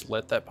don't just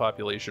let that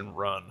population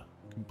run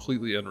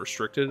completely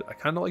unrestricted. I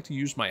kind of like to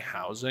use my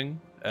housing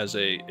as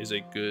a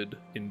good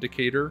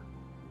indicator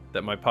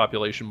that my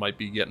population might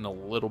be getting a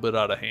little bit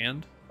out of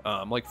hand.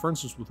 Like for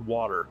instance with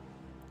water.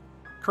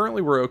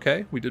 Currently we're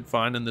okay. We did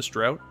fine in this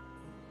drought.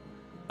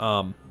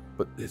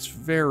 But it's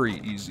very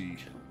easy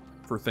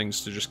for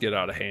things to just get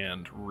out of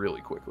hand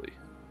really quickly.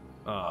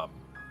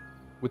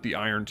 With the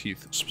iron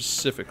teeth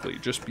specifically,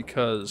 just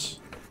because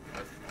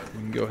we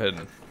can go ahead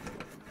and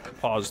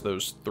pause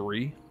those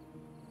 3.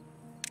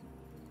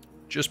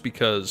 Just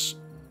because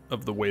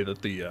of the way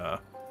that the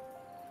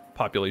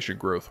population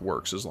growth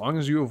works. As long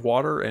as you have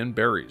water and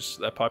berries,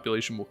 that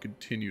population will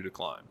continue to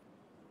climb.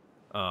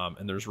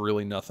 And there's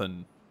really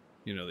nothing,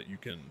 you know, that you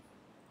can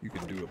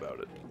do about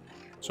it.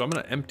 So I'm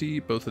going to empty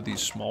both of these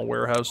small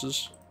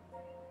warehouses,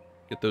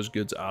 get those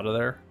goods out of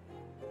there,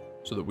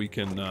 so that we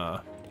can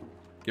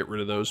get rid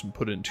of those and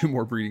put in 2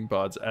 more breeding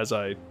pods, as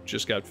I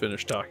just got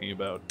finished talking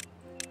about,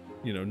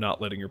 you know,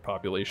 not letting your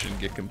population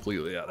get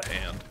completely out of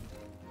hand.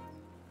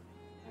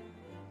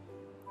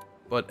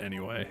 But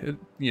anyway,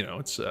 you know,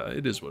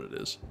 it is what it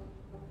is.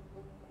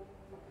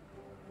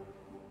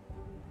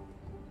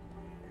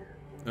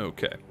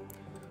 Okay,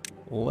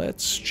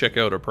 let's check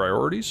out our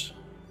priorities.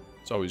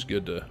 It's always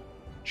good to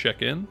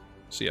check in,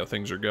 see how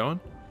things are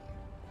going.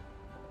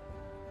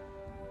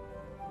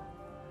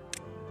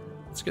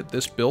 Let's get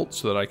this built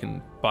so that I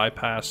can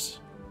bypass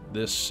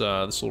this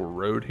this little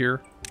road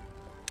here.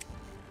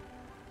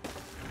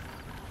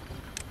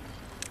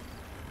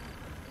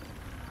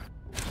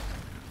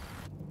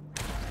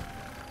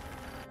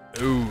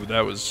 Ooh, that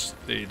was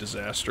a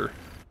disaster.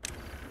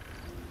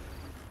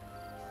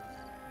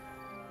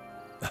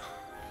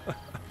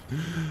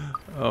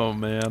 Oh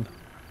man.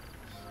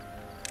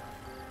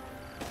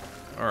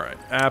 Alright,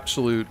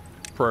 absolute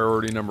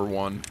priority number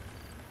 1.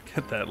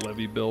 Get that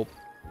levee built.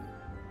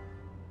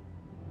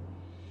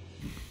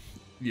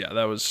 Yeah,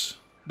 that was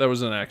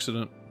an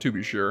accident, to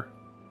be sure.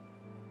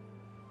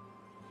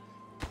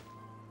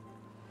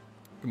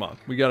 Come on,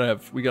 we gotta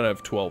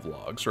have 12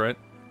 logs, right?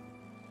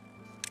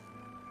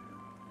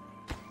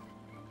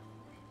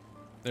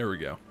 There we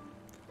go.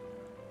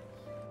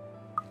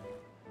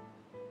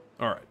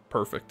 Alright,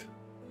 perfect.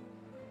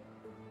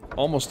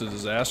 Almost a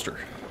disaster.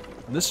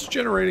 And this is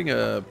generating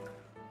a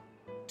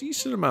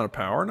decent amount of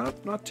power,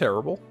 not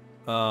terrible.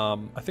 I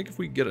think if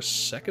we get a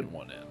second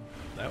one in,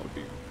 that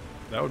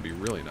would be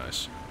really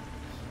nice.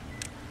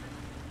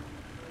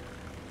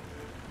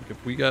 Like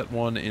if we got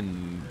one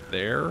in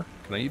there,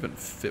 can I even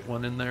fit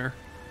one in there?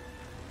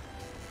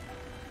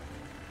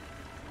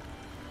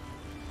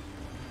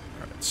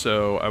 Alright,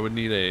 so I would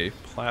need a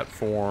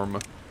platform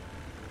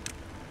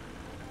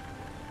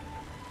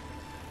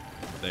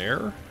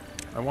there,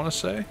 I want to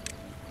say.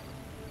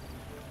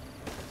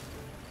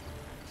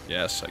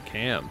 Yes, I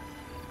can.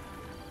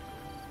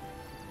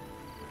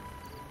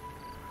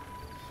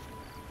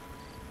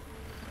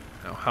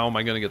 Now, how am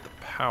I going to get the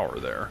power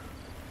there?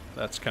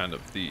 That's kind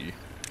of the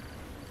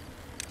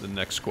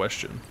next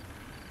question.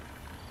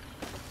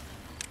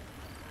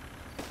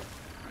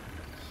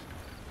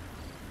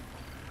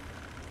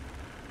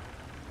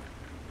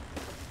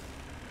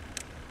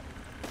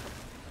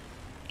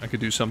 I could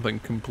do something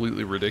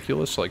completely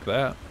ridiculous like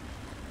that.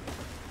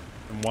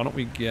 And why don't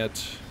we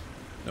get...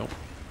 Nope.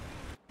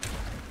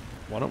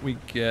 Why don't we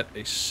get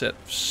a set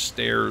of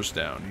stairs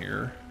down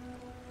here?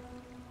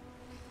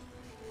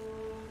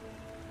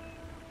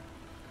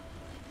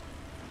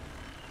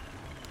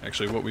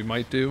 Actually, what we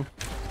might do...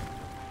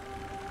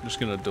 I'm just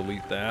gonna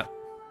delete that.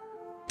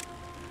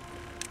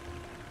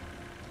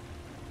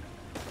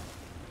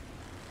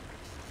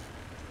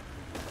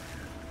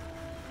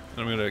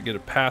 I'm gonna get a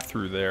path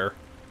through there.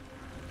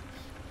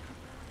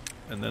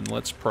 And then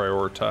let's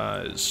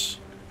prioritize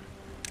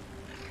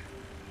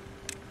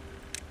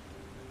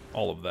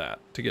all of that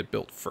to get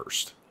built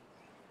first.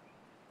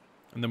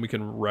 And then we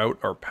can route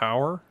our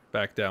power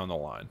back down the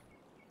line.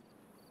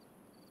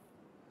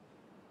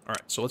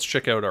 Alright, so let's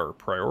check out our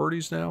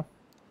priorities now.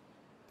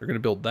 They're going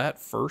to build that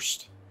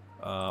first.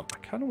 I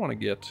kind of want to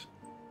get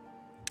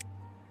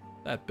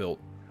that built.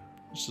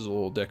 This is a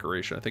little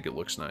decoration. I think it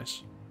looks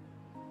nice.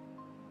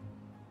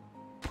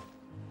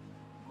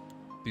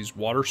 These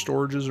water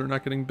storages are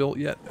not getting built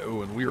yet.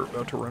 Oh, and we are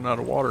about to run out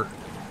of water.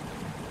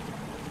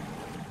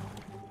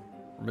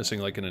 We're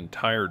missing like an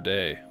entire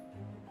day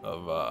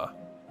of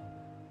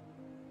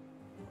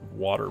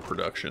water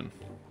production.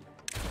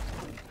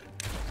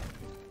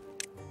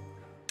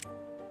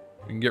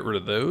 We can get rid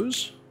of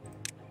those.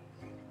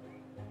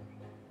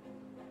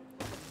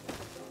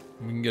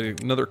 We can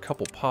get another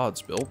couple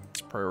pods built.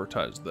 Let's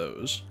prioritize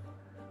those.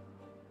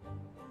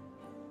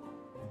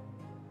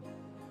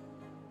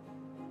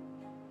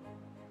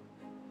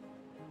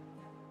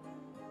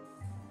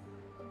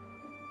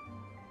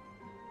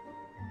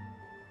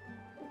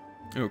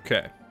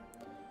 Okay.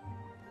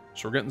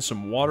 So we're getting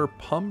some water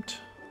pumped.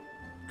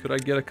 Could I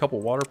get a couple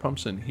water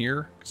pumps in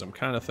here? Because I'm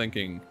kind of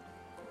thinking,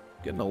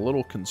 getting a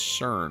little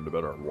concerned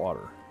about our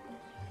water.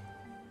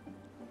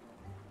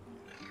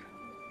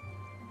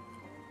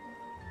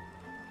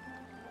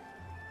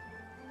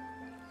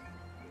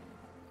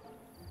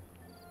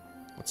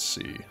 Let's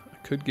see. I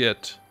could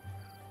get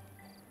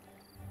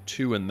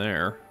 2 in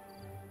there.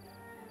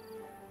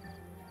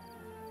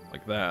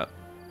 Like that.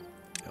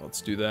 Yeah,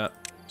 let's do that.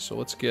 So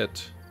let's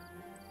get...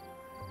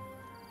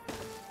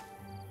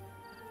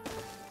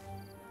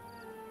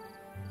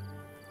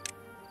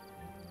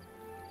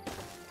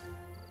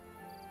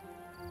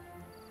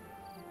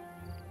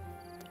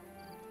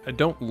 I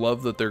don't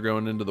love that they're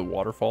going into the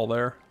waterfall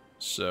there,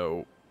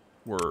 so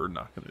we're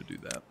not going to do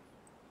that.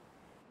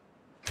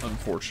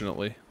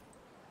 Unfortunately.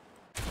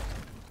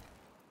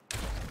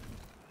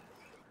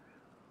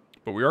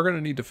 But we are going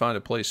to need to find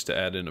a place to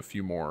add in a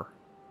few more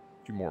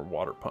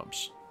water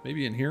pumps.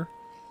 Maybe in here?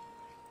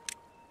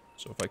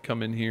 So if I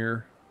come in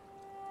here,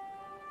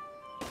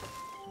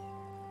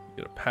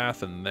 get a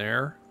path in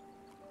there.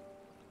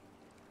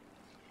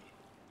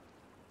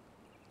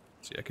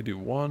 See, I could do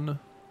 1,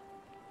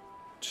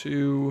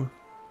 2.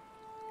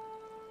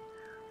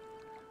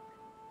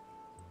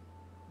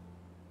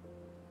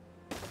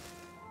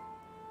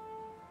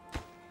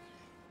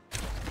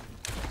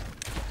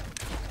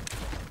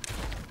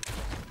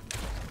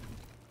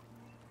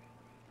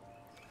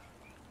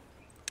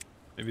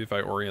 Maybe if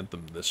I orient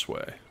them this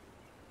way.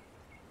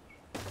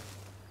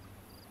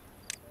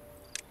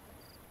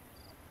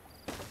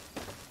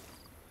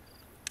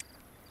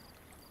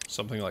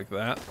 Something like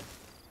that.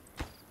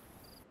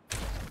 I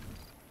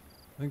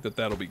think that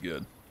that'll be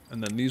good.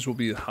 And then these will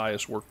be the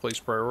highest workplace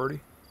priority,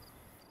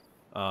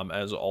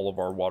 as all of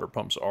our water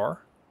pumps are.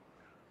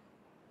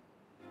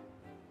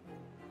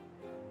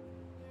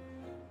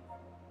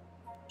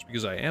 It's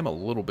because I am a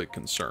little bit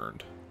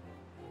concerned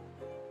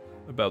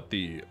about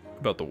the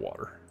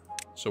water.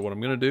 So what I'm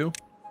going to do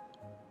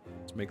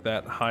is make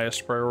that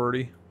highest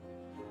priority.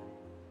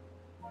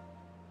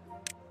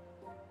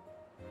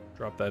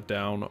 Drop that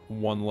down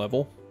 1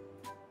 level.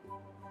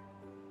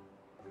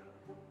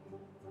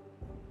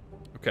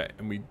 Okay,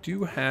 and we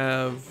do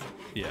have,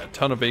 yeah, a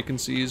ton of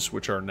vacancies,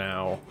 which are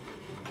now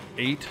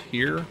 8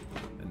 here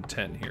and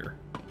 10 here.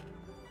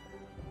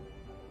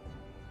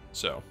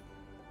 So,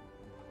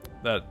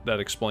 that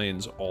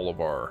explains all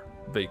of our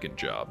vacant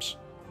jobs.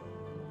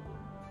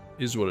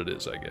 Is what it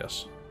is, I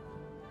guess.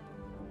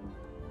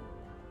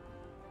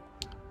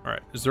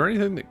 Alright, is there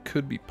anything that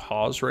could be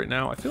paused right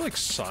now? I feel like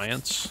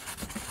science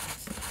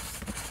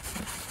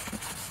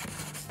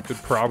could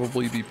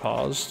probably be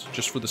paused,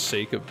 just for the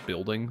sake of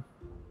building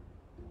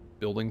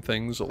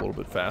things a little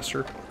bit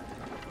faster.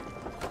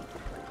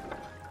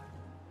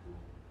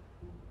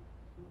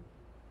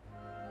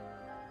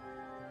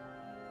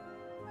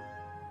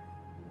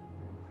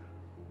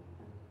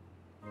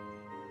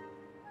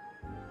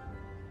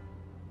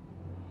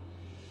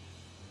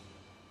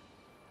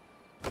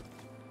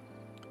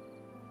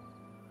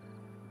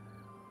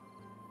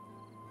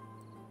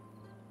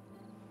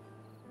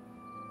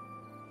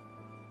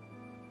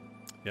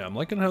 Yeah, I'm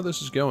liking how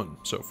this is going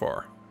so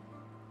far.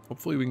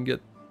 Hopefully we can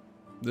get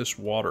this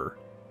water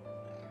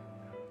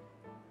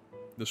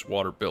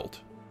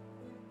built.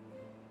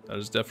 That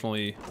is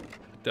definitely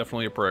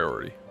a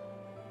priority.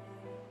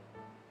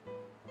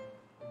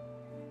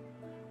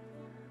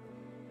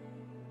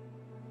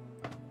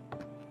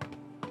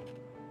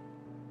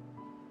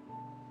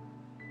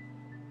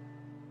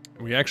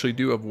 We actually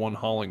do have 1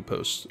 hauling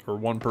post, or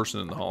 1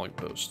 person in the hauling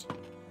post,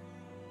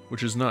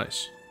 which is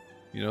nice.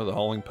 You know, the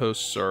hauling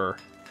posts they're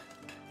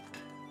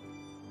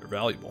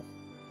valuable.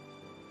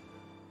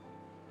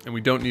 And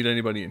we don't need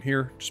anybody in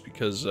here, just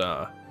because,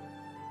 okay,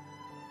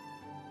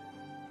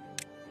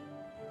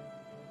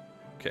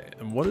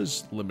 and what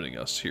is limiting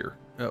us here?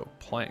 Oh,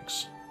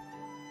 planks.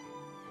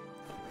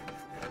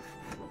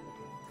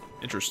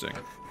 Interesting.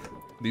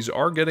 These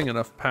are getting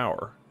enough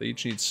power. They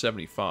each need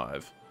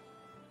 75.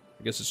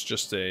 I guess it's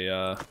just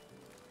a,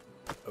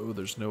 oh,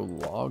 there's no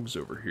logs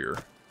over here.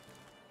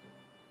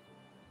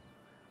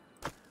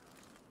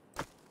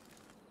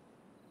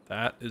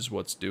 That is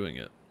what's doing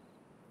it.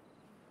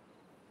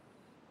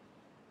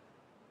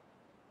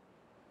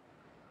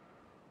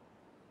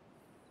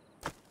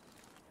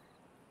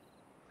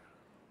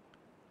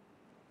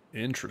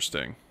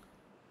 Interesting.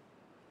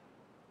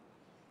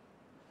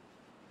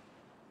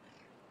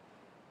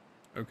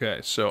 Okay,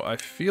 so I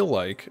feel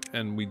like,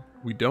 and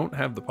we don't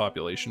have the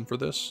population for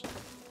this,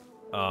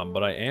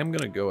 but I am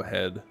going to go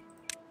ahead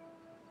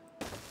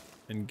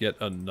and get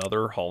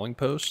another hauling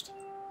post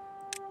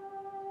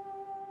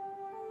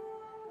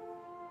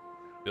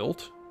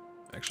built.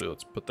 Actually,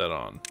 let's put that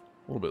on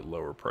a little bit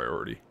lower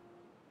priority.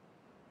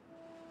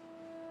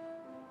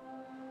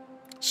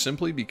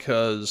 Simply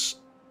because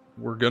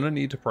we're going to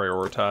need to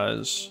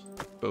prioritize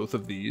both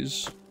of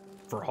these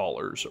for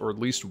haulers, or at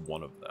least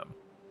one of them.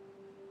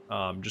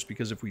 Just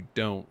because if we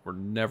don't, we're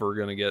never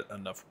going to get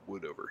enough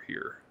wood over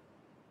here.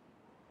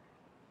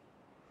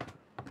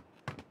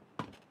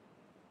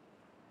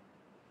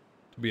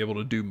 To be able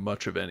to do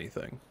much of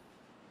anything.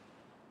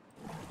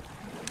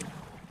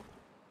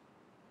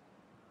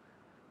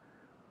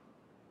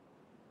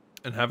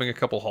 And having a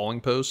couple hauling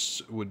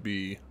posts would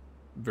be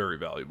very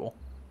valuable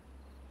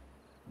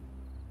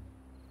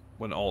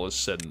when all is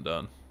said and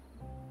done.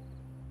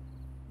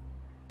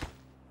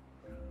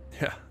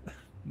 Yeah,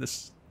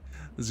 this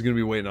is going to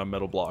be waiting on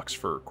metal blocks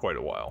for quite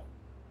a while,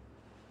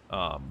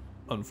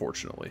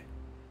 unfortunately.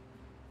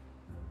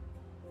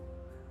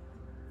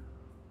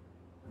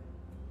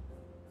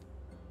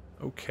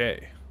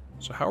 Okay,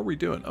 so how are we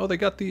doing? Oh, they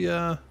got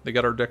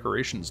our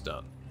decorations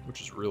done,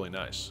 which is really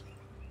nice.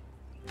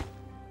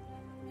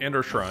 And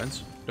our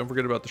shrines. Don't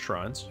forget about the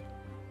shrines.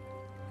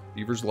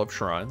 Beavers love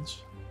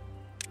shrines.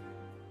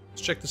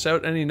 Let's check this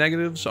out. Any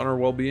negatives on our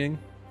well-being?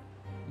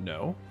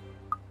 No.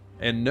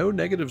 And no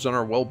negatives on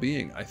our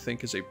well-being, I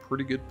think, is a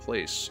pretty good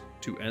place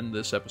to end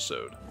this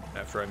episode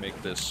after I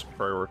make this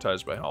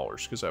prioritized by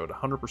haulers, because I would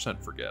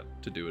 100% forget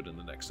to do it in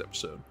the next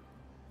episode.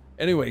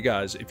 Anyway,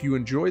 guys, if you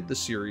enjoyed the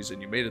series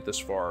and you made it this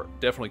far,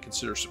 definitely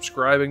consider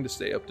subscribing to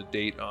stay up to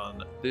date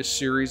on this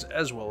series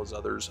as well as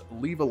others.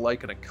 Leave a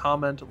like and a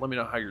comment. Let me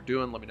know how you're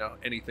doing. Let me know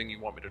anything you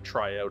want me to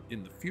try out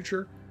in the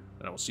future.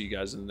 And I will see you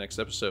guys in the next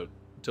episode.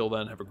 Until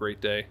then, have a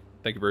great day.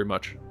 Thank you very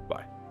much.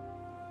 Bye.